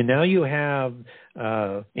 And now you have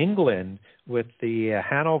England with the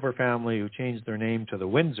Hanover family, who changed their name to the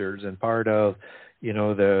Windsors, and part of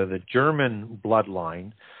the German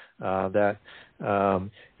bloodline that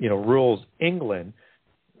rules England.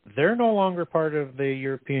 They're no longer part of the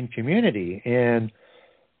European community, and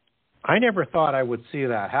I never thought I would see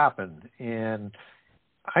that happen. And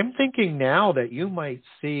I'm thinking now that you might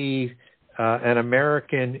see an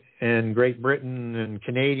American and Great Britain and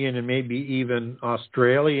Canadian and maybe even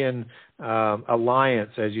Australian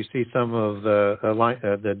alliance, as you see some of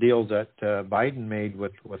the deals that Biden made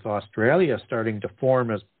with Australia starting to form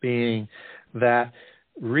as being that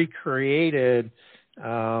recreated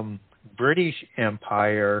British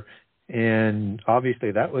Empire, and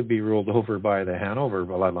obviously that would be ruled over by the Hanover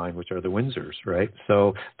bloodline, which are the Windsors, right?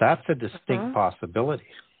 So that's a distinct possibility.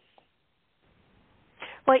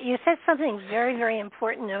 Well, you said something very, very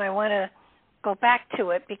important, and I want to go back to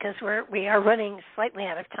it because we are running slightly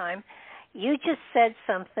out of time. You just said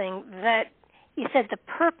something that you said the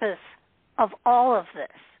purpose of all of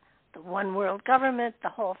this, the one world government, the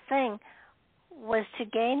whole thing, was to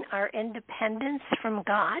gain our independence from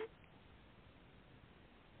God?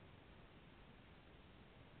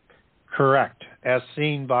 Correct, as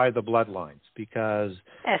seen by the bloodlines, because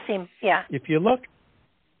if you look,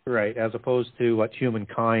 right, as opposed to what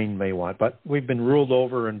humankind may want, but we've been ruled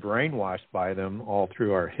over and brainwashed by them all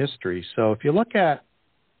through our history. So if you look at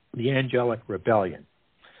the angelic rebellion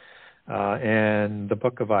and the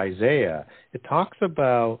book of Isaiah, it talks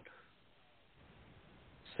about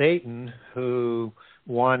Satan, who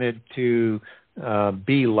wanted to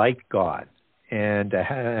be like God and to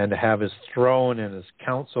have his throne and his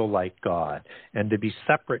counsel like God and to be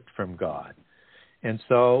separate from God. And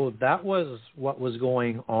so that was what was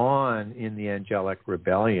going on in the angelic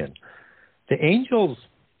rebellion. The angels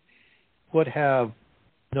would have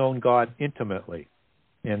known God intimately,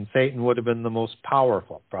 and Satan would have been the most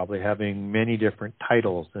powerful, probably having many different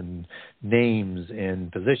titles and names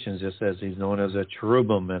and positions, just as he's known as a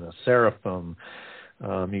cherubim and a seraphim.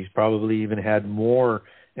 He's probably even had more,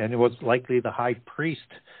 and it was likely the high priest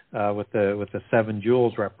with the 7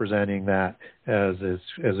 jewels representing that as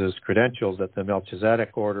his credentials, that the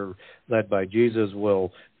Melchizedek order led by Jesus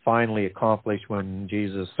will finally accomplished when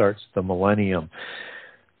Jesus starts the millennium.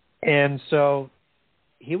 And so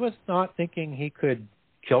he was not thinking he could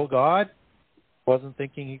kill God, wasn't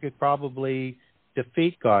thinking he could probably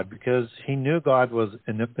defeat God, because he knew God was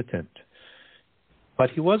omnipotent.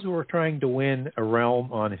 But he was trying to win a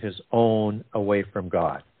realm on his own away from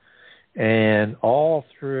God. And all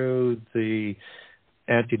through the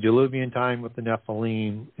antediluvian time with the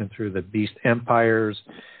Nephilim and through the beast empires,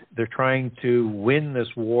 they're trying to win this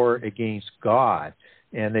war against God.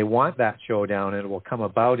 And they want that showdown, and it will come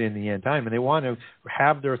about in the end time. And they want to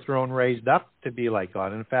have their throne raised up to be like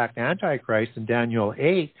God. In fact, Antichrist in Daniel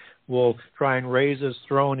 8 will try and raise his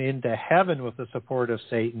throne into heaven with the support of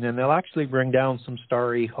Satan. And they'll actually bring down some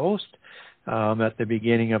starry host at the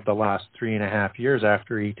beginning of the last 3.5 years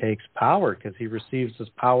after he takes power, because he receives his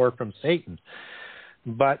power from Satan.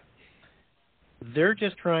 But they're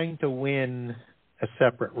just trying to win a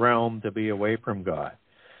separate realm to be away from God.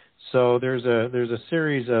 So there's a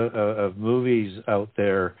series of movies out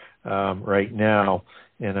there right now,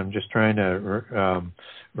 and I'm just trying to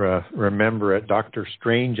remember it. Doctor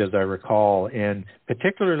Strange, as I recall, and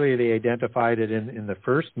particularly they identified it in the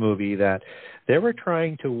first movie that they were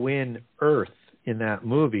trying to win Earth in that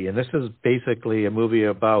movie. And this is basically a movie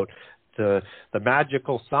about the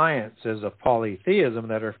magical sciences of polytheism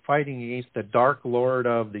that are fighting against the dark lord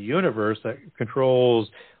of the universe that controls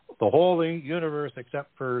the whole universe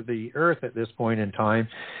except for the earth at this point in time,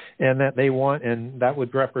 and that they want, and that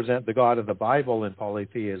would represent the God of the Bible in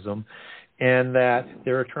polytheism, and that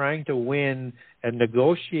they're trying to win a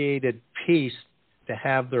negotiated peace to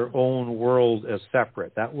have their own world as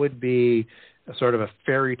separate. That would be a sort of a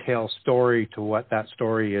fairy tale story to what that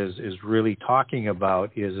story is really talking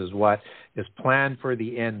about, is what is planned for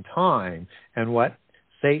the end time and what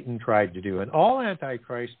Satan tried to do. And all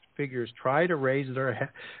Antichrist figures try to raise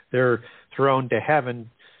their throne to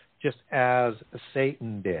heaven just as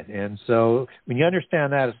Satan did. And so when you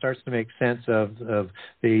understand that, it starts to make sense of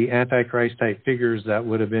the Antichrist-type figures that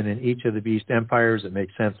would have been in each of the beast empires. It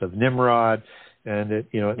makes sense of Nimrod, and it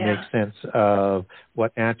makes sense of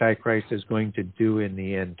what Antichrist is going to do in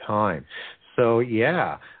the end time. So,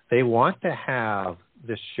 yeah, they want to have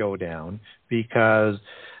this showdown because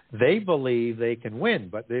they believe they can win,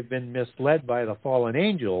 but they've been misled by the fallen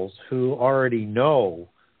angels who already know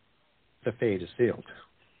the fate is sealed.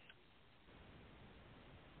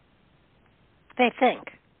 They think.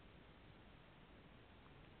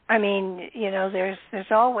 I mean, there's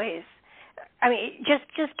always. I mean,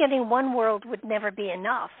 just getting one world would never be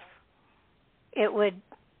enough. It would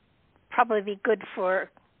probably be good for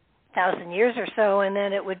 1,000 years or so, and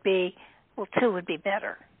then it would be, 2 would be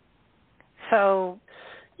better. So.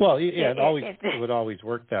 Well, yeah, it would always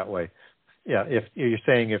work that way. Yeah, if you're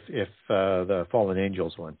saying if the fallen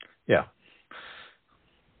angels won, yeah.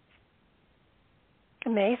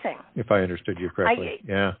 Amazing. If I understood you correctly,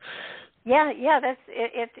 yeah. Yeah. That's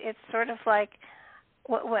it. It's sort of like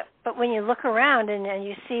what. But when you look around and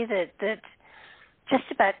you see that just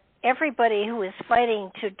about everybody who is fighting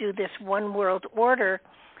to do this one world order,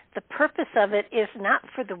 the purpose of it is not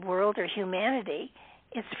for the world or humanity.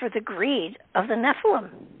 It's for the greed of the Nephilim.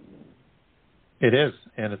 It is,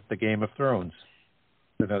 and it's the Game of Thrones,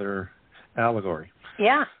 another allegory.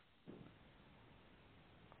 Yeah.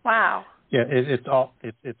 Wow. Yeah,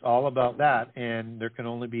 it's all about that, and there can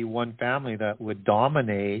only be one family that would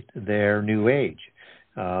dominate their new age,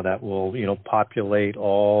 that will populate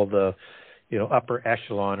all the upper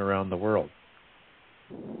echelon around the world.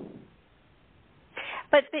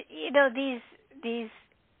 But these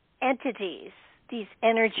entities, these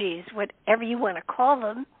energies, whatever you want to call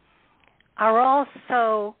them, are all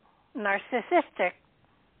so narcissistic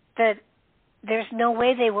that there's no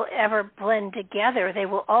way they will ever blend together. They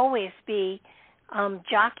will always be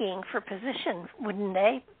jockeying for position, wouldn't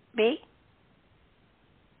they be?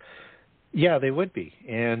 Yeah, they would be.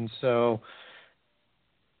 And so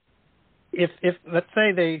if let's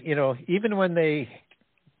say they, even when they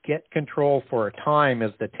get control for a time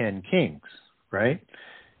as the 10 kings, right?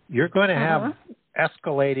 You're going to have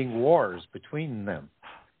escalating wars between them.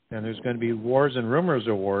 And there's going to be wars and rumors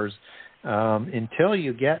of wars until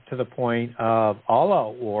you get to the point of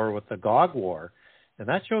all-out war with the Gog War. And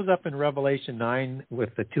that shows up in Revelation 9 with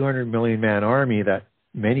the 200 million man army that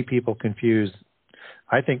many people confuse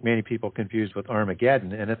with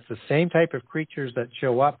Armageddon. And it's the same type of creatures that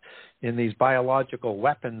show up in these biological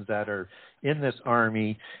weapons that are in this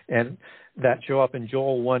army and that show up in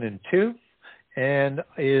Joel 1 and 2 and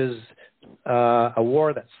is a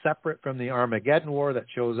war that's separate from the Armageddon war that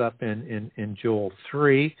shows up in Joel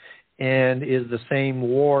 3 and is the same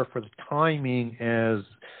war for the timing as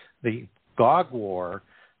the Gog War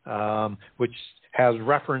which has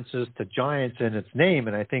references to giants in its name,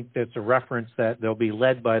 and I think that's a reference that they'll be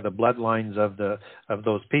led by the bloodlines of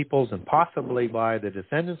those peoples, and possibly by the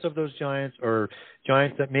descendants of those giants, or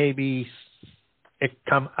giants that maybe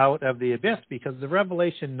come out of the abyss, because the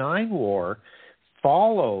Revelation 9 war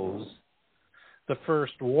follows the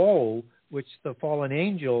first woe, which the fallen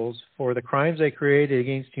angels, for the crimes they created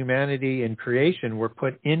against humanity and creation, were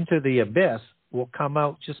put into the abyss, will come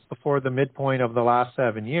out just before the midpoint of the last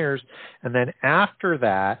 7 years. And then after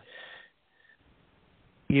that,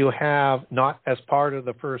 you have, not as part of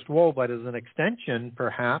the first woe, but as an extension,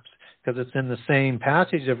 perhaps, because it's in the same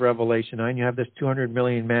passage of Revelation 9, you have this 200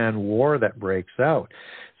 million man war that breaks out.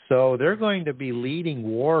 So they're going to be leading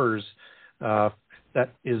wars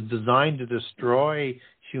that is designed to destroy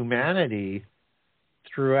humanity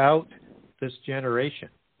throughout this generation.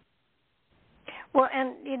 Well,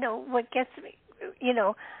 and, what gets me,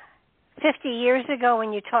 50 years ago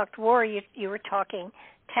when you talked war, you were talking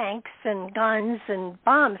tanks and guns and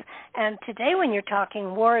bombs. And today when you're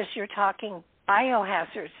talking wars, you're talking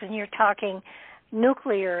biohazards and you're talking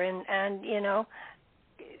nuclear and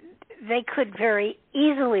they could very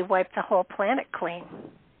easily wipe the whole planet clean.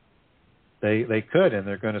 They could, and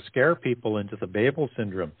they're going to scare people into the Babel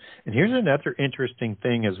syndrome. And here's another interesting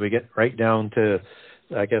thing as we get right down to,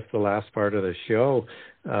 I guess, the last part of the show.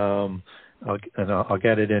 I'll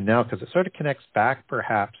get it in now because it sort of connects back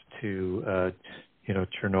perhaps to,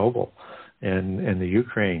 Chernobyl and the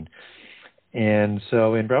Ukraine. And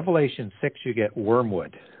so in Revelation 6, you get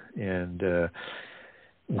wormwood. And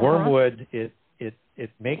wormwood, it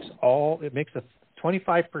makes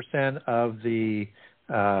 25% of the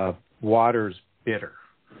waters bitter.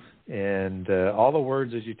 And all the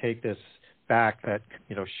words as you take this back that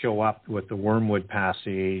show up with the wormwood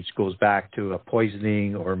passage goes back to a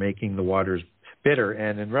poisoning or making the waters bitter.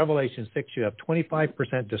 And in Revelation 6, you have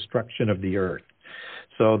 25% destruction of the earth.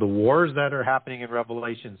 So the wars that are happening in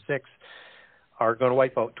Revelation 6 are going to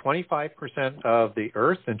wipe out 25% of the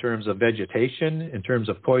earth in terms of vegetation, in terms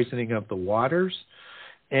of poisoning of the waters.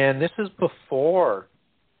 And this is before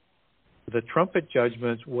the trumpet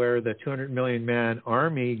judgments where the 200 million man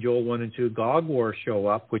army, Joel 1 and 2 Gog War, show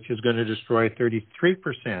up, which is going to destroy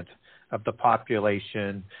 33% of the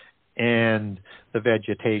population and the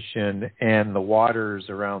vegetation and the waters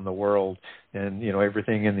around the world, and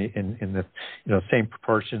everything in the same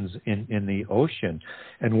proportions in the ocean.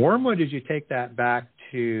 And wormwood, as you take that back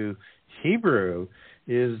to Hebrew,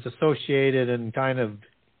 is associated and kind of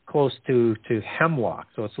close to hemlock,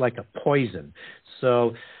 so it's like a poison.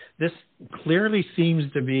 So this clearly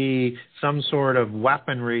seems to be some sort of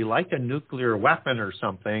weaponry, like a nuclear weapon or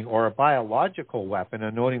something, or a biological weapon.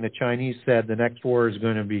 And noting the Chinese said the next war is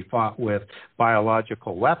going to be fought with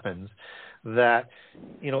biological weapons, that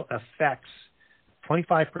affects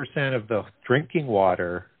 25% of the drinking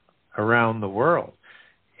water around the world.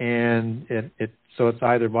 And so it's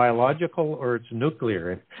either biological or it's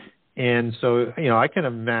nuclear. And so, I can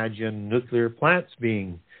imagine nuclear plants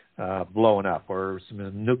being blown up or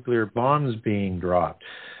some nuclear bombs being dropped.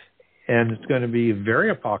 And it's going to be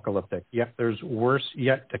very apocalyptic, yet there's worse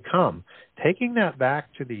yet to come. Taking that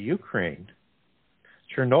back to the Ukraine,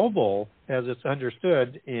 Chernobyl, as it's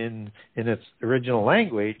understood in its original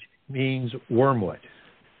language, means wormwood.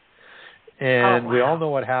 And we all know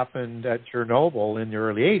what happened at Chernobyl in the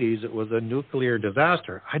early 80s. It was a nuclear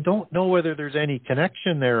disaster. I don't know whether there's any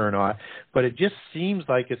connection there or not, but it just seems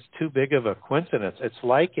like it's too big of a coincidence. It's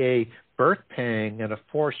like a birth pang and a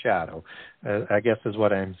foreshadow, I guess is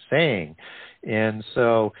what I'm saying. And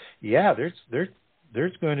so, yeah,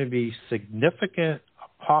 there's going to be significant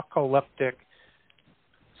apocalyptic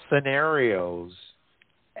scenarios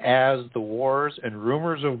as the wars and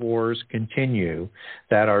rumors of wars continue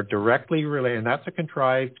that are directly related. And that's a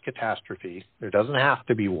contrived catastrophe. There doesn't have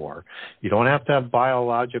to be war. You don't have to have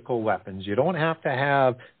biological weapons. You don't have to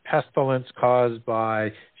have pestilence caused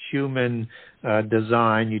by human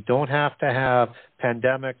design. You don't have to have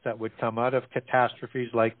pandemics that would come out of catastrophes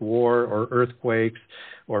like war or earthquakes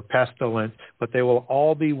or pestilence, but they will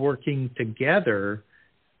all be working together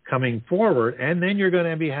coming forward, and then you're going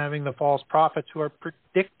to be having the false prophets who are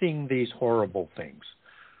predicting these horrible things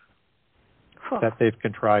that they've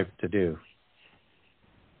contrived to do.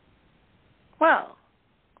 Well,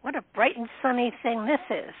 what a bright and sunny thing this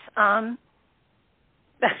is.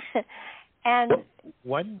 And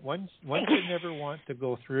one should never want to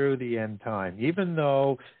go through the end time, even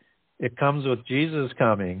though it comes with Jesus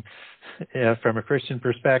coming from a Christian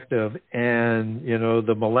perspective, and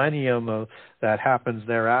the millennium that happens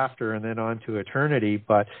thereafter, and then on to eternity.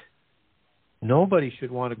 But nobody should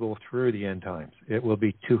want to go through the end times. It will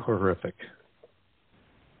be too horrific.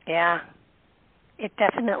 Yeah, it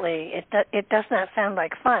definitely it does not sound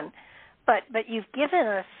like fun, but you've given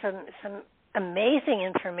us some amazing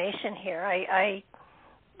information here. I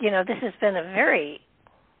this has been a very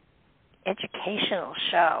educational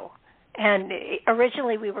show, and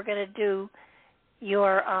originally we were going to do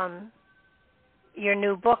your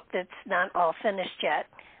new book that's not all finished yet,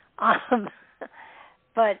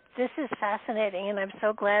 but this is fascinating, and I'm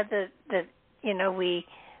so glad that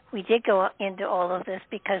we did go into all of this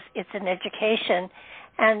because it's an education,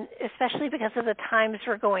 and especially because of the times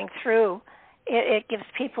we're going through, it gives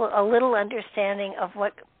people a little understanding of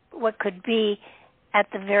what could be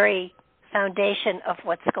at the very foundation of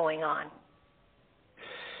what's going on.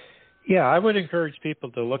 Yeah, I would encourage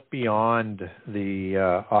people to look beyond the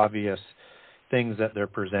obvious things that they're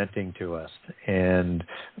presenting to us and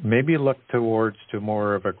maybe look to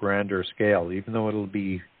more of a grander scale, even though it'll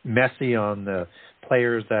be messy on the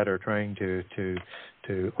players that are trying to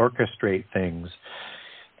orchestrate things.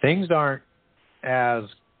 Things aren't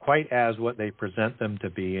quite as what they present them to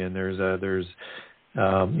be, and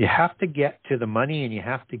you have to get to the money and you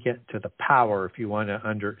have to get to the power if you want to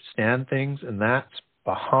understand things, and that's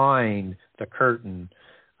behind the curtain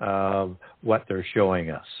of what they're showing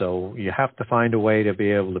us. So you have to find a way to be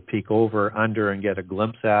able to peek over, under, and get a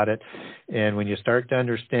glimpse at it. And when you start to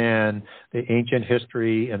understand the ancient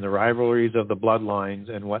history and the rivalries of the bloodlines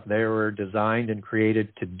and what they were designed and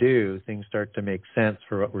created to do, things start to make sense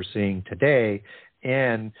for what we're seeing today.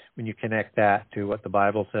 And when you connect that to what the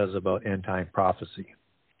Bible says about end-time prophecy.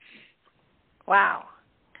 Wow.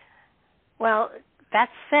 Well, that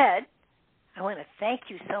said, I want to thank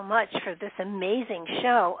you so much for this amazing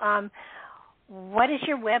show. What is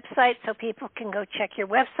your website so people can go check your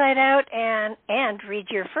website out and read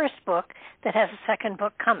your first book that has a second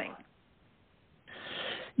book coming?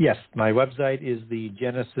 Yes, my website is the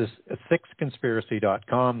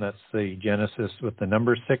Genesis6conspiracy.com. That's the Genesis with the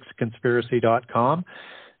number 6conspiracy.com.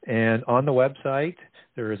 And on the website,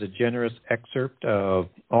 there is a generous excerpt of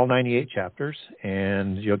all 98 chapters,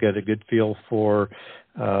 and you'll get a good feel for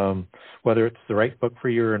whether it's the right book for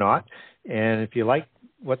you or not. And if you like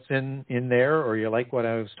what's in there, or you like what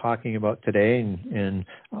I was talking about today, and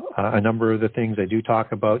a number of the things I do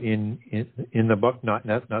talk about in the book, not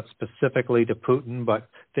specifically to Putin, but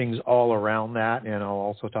things all around that, and I'll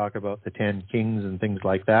also talk about the 10 kings and things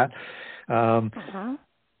like that.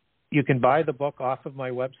 You can buy the book off of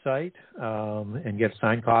my website and get a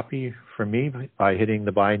signed copy from me by hitting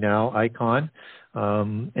the Buy Now icon.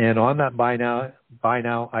 And on that Buy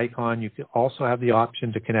Now icon, you can also have the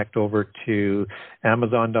option to connect over to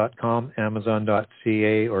Amazon.com,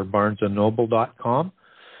 Amazon.ca, or BarnesandNoble.com,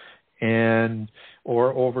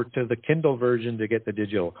 or over to the Kindle version to get the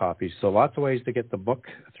digital copy. So lots of ways to get the book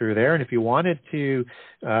through there. And if you wanted to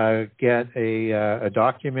get a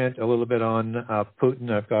document a little bit on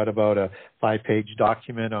Putin, I've got about a 5-page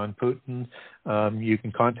document on Putin. You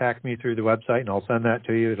can contact me through the website, and I'll send that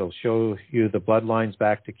to you. It'll show you the bloodlines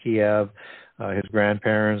back to Kiev, his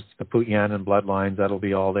grandparents, the Putyanin bloodlines. That'll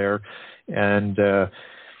be all there. And I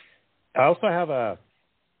also have a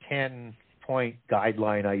 10-point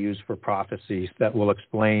guideline I use for prophecies that will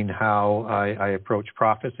explain how I approach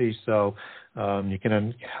prophecy. So you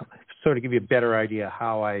can sort of give you a better idea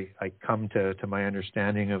how I come to my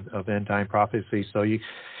understanding of end-time prophecy. So you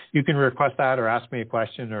can request that or ask me a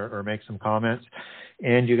question or make some comments.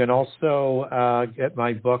 And you can also get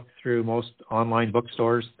my book through most online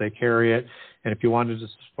bookstores. They carry it. And if you wanted to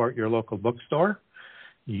support your local bookstore,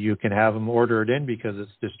 you can have them order it in, because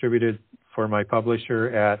it's distributed for my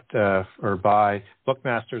publisher or by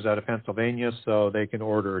Bookmasters out of Pennsylvania, so they can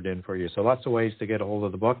order it in for you. So lots of ways to get a hold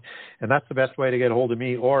of the book, and that's the best way to get a hold of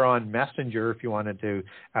me, or on Messenger if you wanted to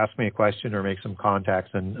ask me a question or make some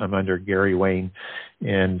contacts. And I'm under Gary Wayne,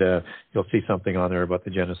 and you'll see something on there about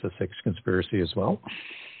the Genesis 6 conspiracy as well.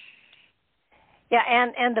 Yeah,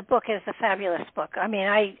 and the book is a fabulous book. I mean,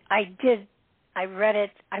 I read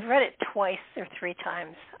it. I've read it twice or 3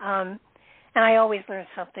 times. And I always learn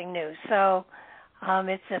something new. So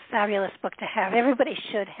it's a fabulous book to have. Everybody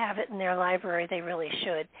should have it in their library. They really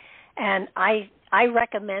should. And I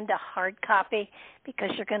recommend a hard copy, because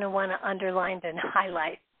you're going to want to underline and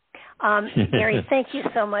highlight. Gary, thank you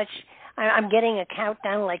so much. I'm getting a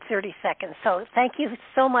countdown, like 30 seconds. So thank you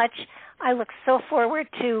so much. I look so forward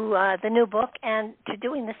to the new book and to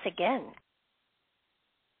doing this again.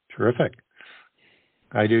 Terrific.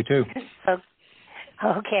 I do too.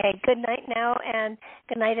 Okay, good night now, and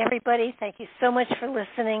good night, everybody. Thank you so much for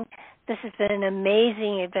listening. This has been an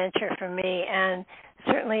amazing adventure for me, and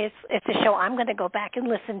certainly it's a show I'm going to go back and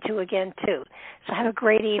listen to again, too. So have a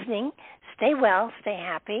great evening. Stay well, stay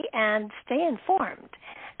happy, and stay informed.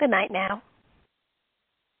 Good night now.